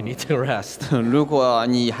important we need to rest. 如果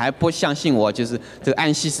你还不相信我，就是这个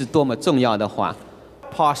安息是多么重要的话，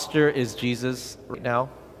 Posture is Jesus right now?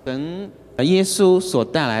 神耶稣所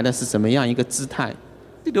带来的是什么样一个姿态？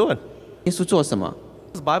 What's he doing? 耶稣做什么？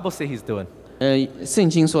 What does the Bible say he's doing? 圣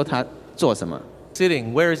经说他做什么？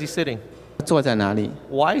 Sitting. Where is he sitting? 坐在哪里？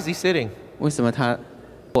 Why is he sitting? 为什么他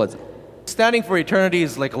坐着？ Standing for eternity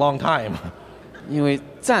is like a long time. 因为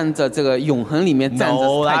站着这个永恒里面站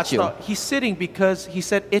No, 着太 that's 久。 not. He's sitting because he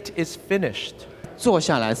said it is finished. 坐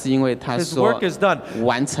下来是因为他 His 说 work is done.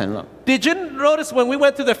 完成了。 Did you notice when we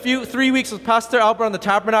went through the 3 weeks with Pastor Albert on the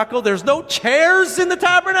tabernacle, there's no chairs in the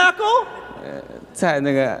tabernacle? 在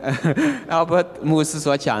那个Albert 牧师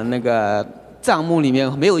所讲那个帐幕里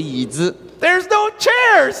面没有椅子， There's no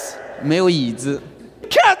chairs. 没有椅子， You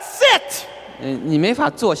can't sit. 你没法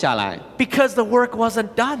坐下来， because the work wasn't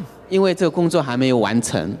done. 因为这个工作还没有完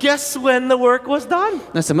成。 Guess when the work was done?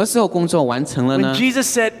 那什么时候工作完成了 When 呢？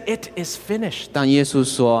 Jesus said, "It is finished." 当耶稣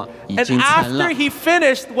说已 And 经成了 after，he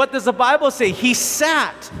finished, what does the Bible say? He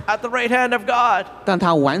sat at the right hand of God. 当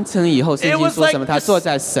他完成以后，圣 It 经 was 说什么？ like 他坐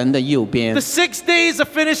在神的右边 The 6 days are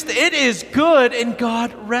finished. It is good, and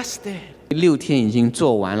God rested. ，6天已经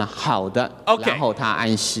做完了，好的 Okay 然后他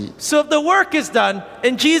安息。 So if the work is done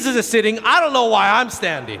and Jesus is sitting, I don't know why I'm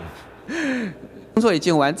standing. 工作已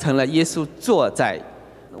经完成了，耶稣坐在，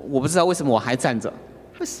我不知道为什么我还站着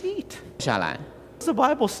Have a seat. 下来。 What does the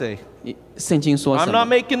Bible say? 圣经说 I'm 什 not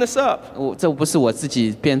么？ making this up. 这不是我自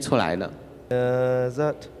己编出来的。 Is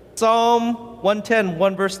that Psalm 110,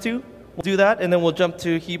 1 verse 2? We'll do that, and then we'll jump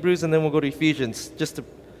to Hebrews, and then we'll go to Ephesians, just to,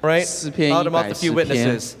 right? 诗篇 Out of a few 110篇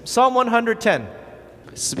witnesses. Psalm 110.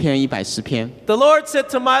 诗篇110篇， The Lord said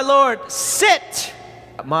to my Lord, "Sit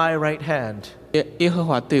at my right hand, 耶和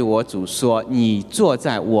华对我主说：“你坐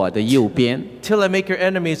在我的右边， till I make your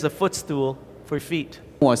enemies a footstool for your feet."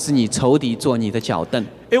 我是你仇敌，做你的脚凳。”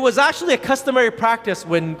 It was actually a customary practice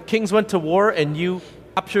when kings went to war and you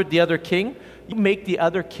captured the other king, you make the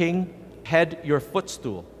other king head your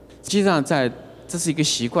footstool. 实际上这是一个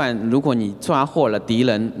习惯，如果你抓获了敌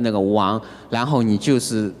人那个王，然后你就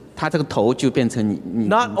是他这个头就变成你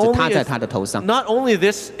Not 就踏 only, 在他的头上。 not only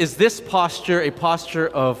is this posture a posture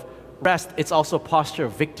of rest, it's also a posture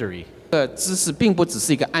of victory. 这姿势并不只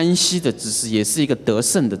是一个安息的姿势，也是一个得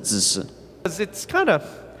胜的姿势。 Because it's kind of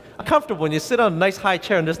uncomfortable when you sit on a nice high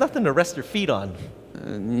chair and there's nothing to rest your feet on.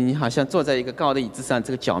 你好像坐在一个高的椅子上，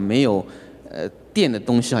这个脚没有垫的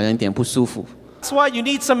东西，好像有点不舒服。 That's why you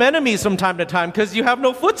need some enemies from time to time, because you have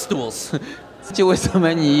no footstools. 就为什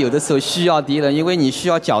么你有的时候需要敌人，因为你需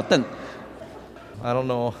要脚凳。 I don't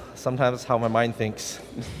know. Sometimes how my mind thinks.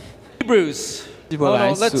 Hebrews. 希伯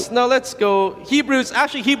来书 Let's go.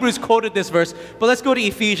 Hebrews quoted this verse, but let's go to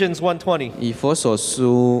Ephesians 1:20, 以弗所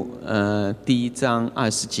书第1章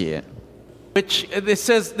20节， which it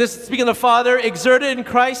says, this speaking of the Father, exerted in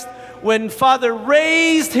Christ when Father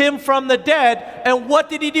raised him from the dead. And what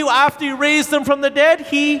did he do after he raised him from the dead?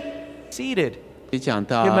 He seated 也讲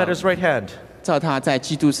到 him at his right hand. 照他在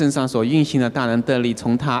基督身上所运行的大能得力，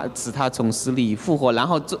使他从死里复活，然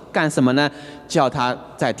后干什么呢？叫他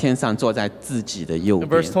在天上坐在自己的右 In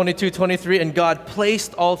边。 verse 22, 23, and God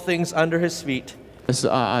placed all things under his feet 22、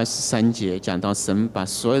23节讲到神把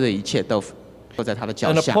所有的一切都坐在他的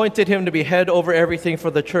脚 and 下， appointed him to be head over everything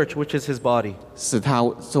for the church, which is his body. 使他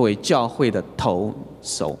作为教会的头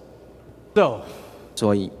首。 So,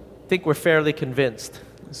 所以， I think we're fairly convinced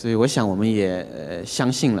所以我想我们也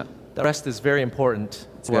相信了， that rest is very important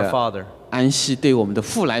to our Yeah. Father. 安息对我们的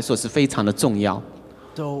父来说是非常的重要。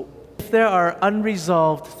 So, if there are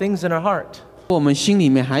unresolved things in our heart, 我们心里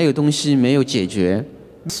面还有东西没有解决，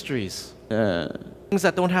 mysteries, things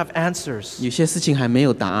that don't have answers, 有些事情还没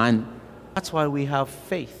有答案， that's why we have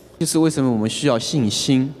faith. 就是为什么我们需要信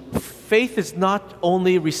心。 Faith is not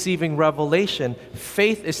only receiving revelation,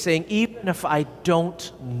 faith is saying, even if I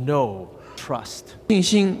don't know, trust. 信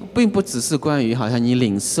心并不只是关于好像你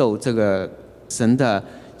领受这个神的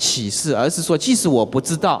启示，而是说，即使我不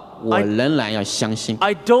知道，我仍然要相信。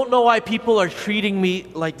 I don't know why people are treating me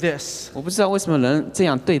like this. 我不知道为什么人这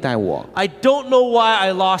样对待我， I don't know why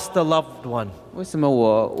I lost a loved one. 为什么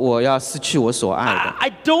我要失去我所爱的？ I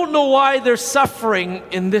don't know why there's suffering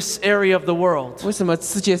in this area of the world. 为什么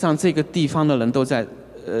世界上这个地方的人都在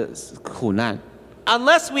苦难？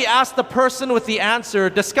 Unless we ask the person with the answer,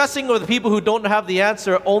 discussing with people who don't have the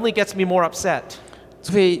answer only gets me more upset.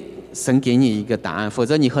 除非神给你一个答案，否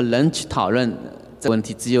则你和人去讨论这个问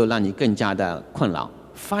题，只有让你更加的困扰。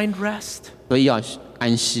 Find rest. 所以要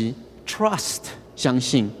安息， Trust 相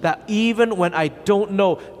信， that even when I don't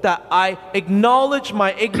know, that I acknowledge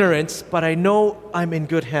my ignorance, but I know I'm in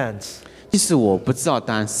good hands. 即使我不知道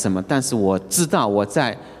答案是什么，但是我知道我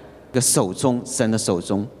在的手中，神的手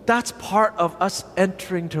中， That's part of us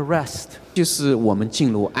entering to rest. 就是我们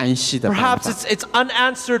进入安息的办 Perhaps 法。 it's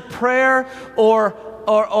unanswered prayer or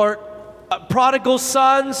prodigal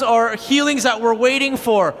sons or healings that we're waiting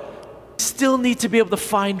for. Still need to be able to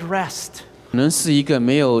find rest. 可能是一个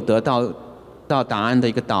没有得到答案的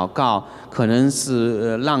一个祷告，可能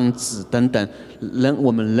是浪子等等，我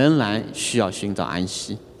们仍然需要寻找安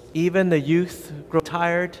息。 Even the youth grow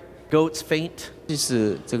tired, goats faint. 即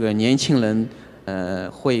使这个年轻人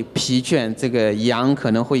会疲倦，这个羊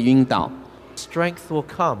可能会晕倒， Strength will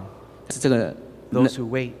come, 是这个 those who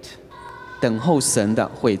wait. 等候神的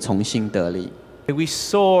会重新得力。 May we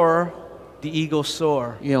soar, the eagle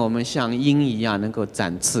soar. 愿我们像鹰一样能够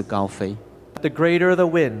展翅高飞， The greater the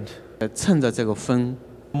wind, 趁着这个风，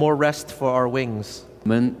 more rest for our wings. 我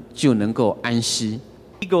们就能够安息。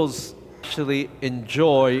 Eagles actually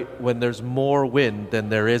enjoy when there's more wind than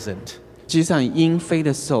there isn't. 实际上，鹰飞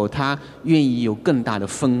的时候，它愿意有更大的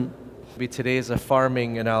风。 Maybe today is a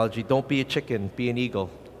farming analogy. Don't be a chicken, be an eagle.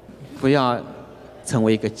 不要成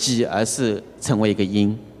为一个鸡，而是成为一个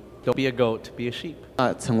鹰。 Don't be a goat, be a sheep.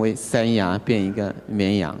 成为山羊，变一个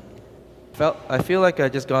绵羊。 I feel like I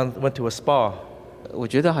just went to a spa. 我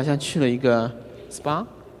觉得好像去了一个 SPA，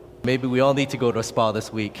 Maybe we all need to go to a spa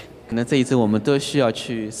this week. 可能这一次我们都需要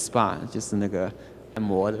去 SPA， 就是那个按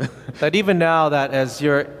摩的。 That even now, that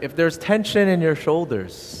if there's tension in your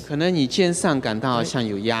shoulders, 可能你肩上感到好像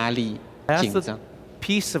有压力、 ask 紧 the 张，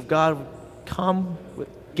 peace of God come,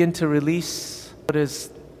 begin to release what is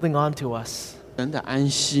holding on to us. 神的安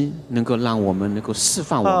息能够让我们能够释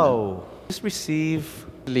放我们， Oh, just receive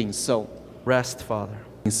领受 rest, Father.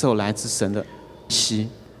 领受来自神的安息。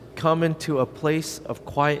 Come into a place of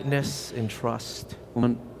quietness and trust. 我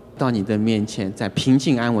们到你的面前，在平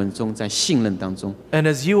静安稳中，在信任当中。 And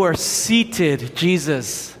as you are seated,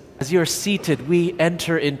 Jesus, as you are seated, we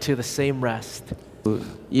enter into the same rest.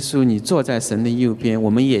 耶稣，你坐在神的右边，我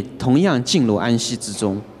们也同样进入安息之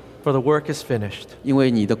中， For the work is finished. 因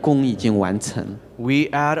为你的功已经完成。 We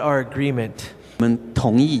add our agreement. 我们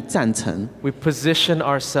同意赞成， We position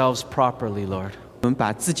ourselves properly, Lord. 我们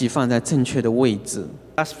把自己放在正确的位置。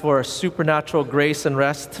 Ask for supernatural grace and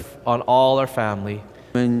rest on all our family.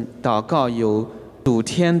 我们祷告有主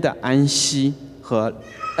天的安息和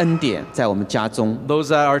恩典在我们家中。 Those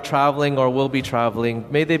that are traveling or will be traveling,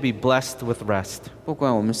 may they be blessed with rest. 不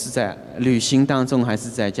管我们是在旅行当中还是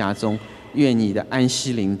在家中，愿你的安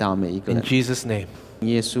息临到每一个 In 人。 Jesus' name,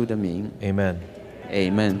 耶稣的名 amen.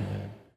 ，Amen。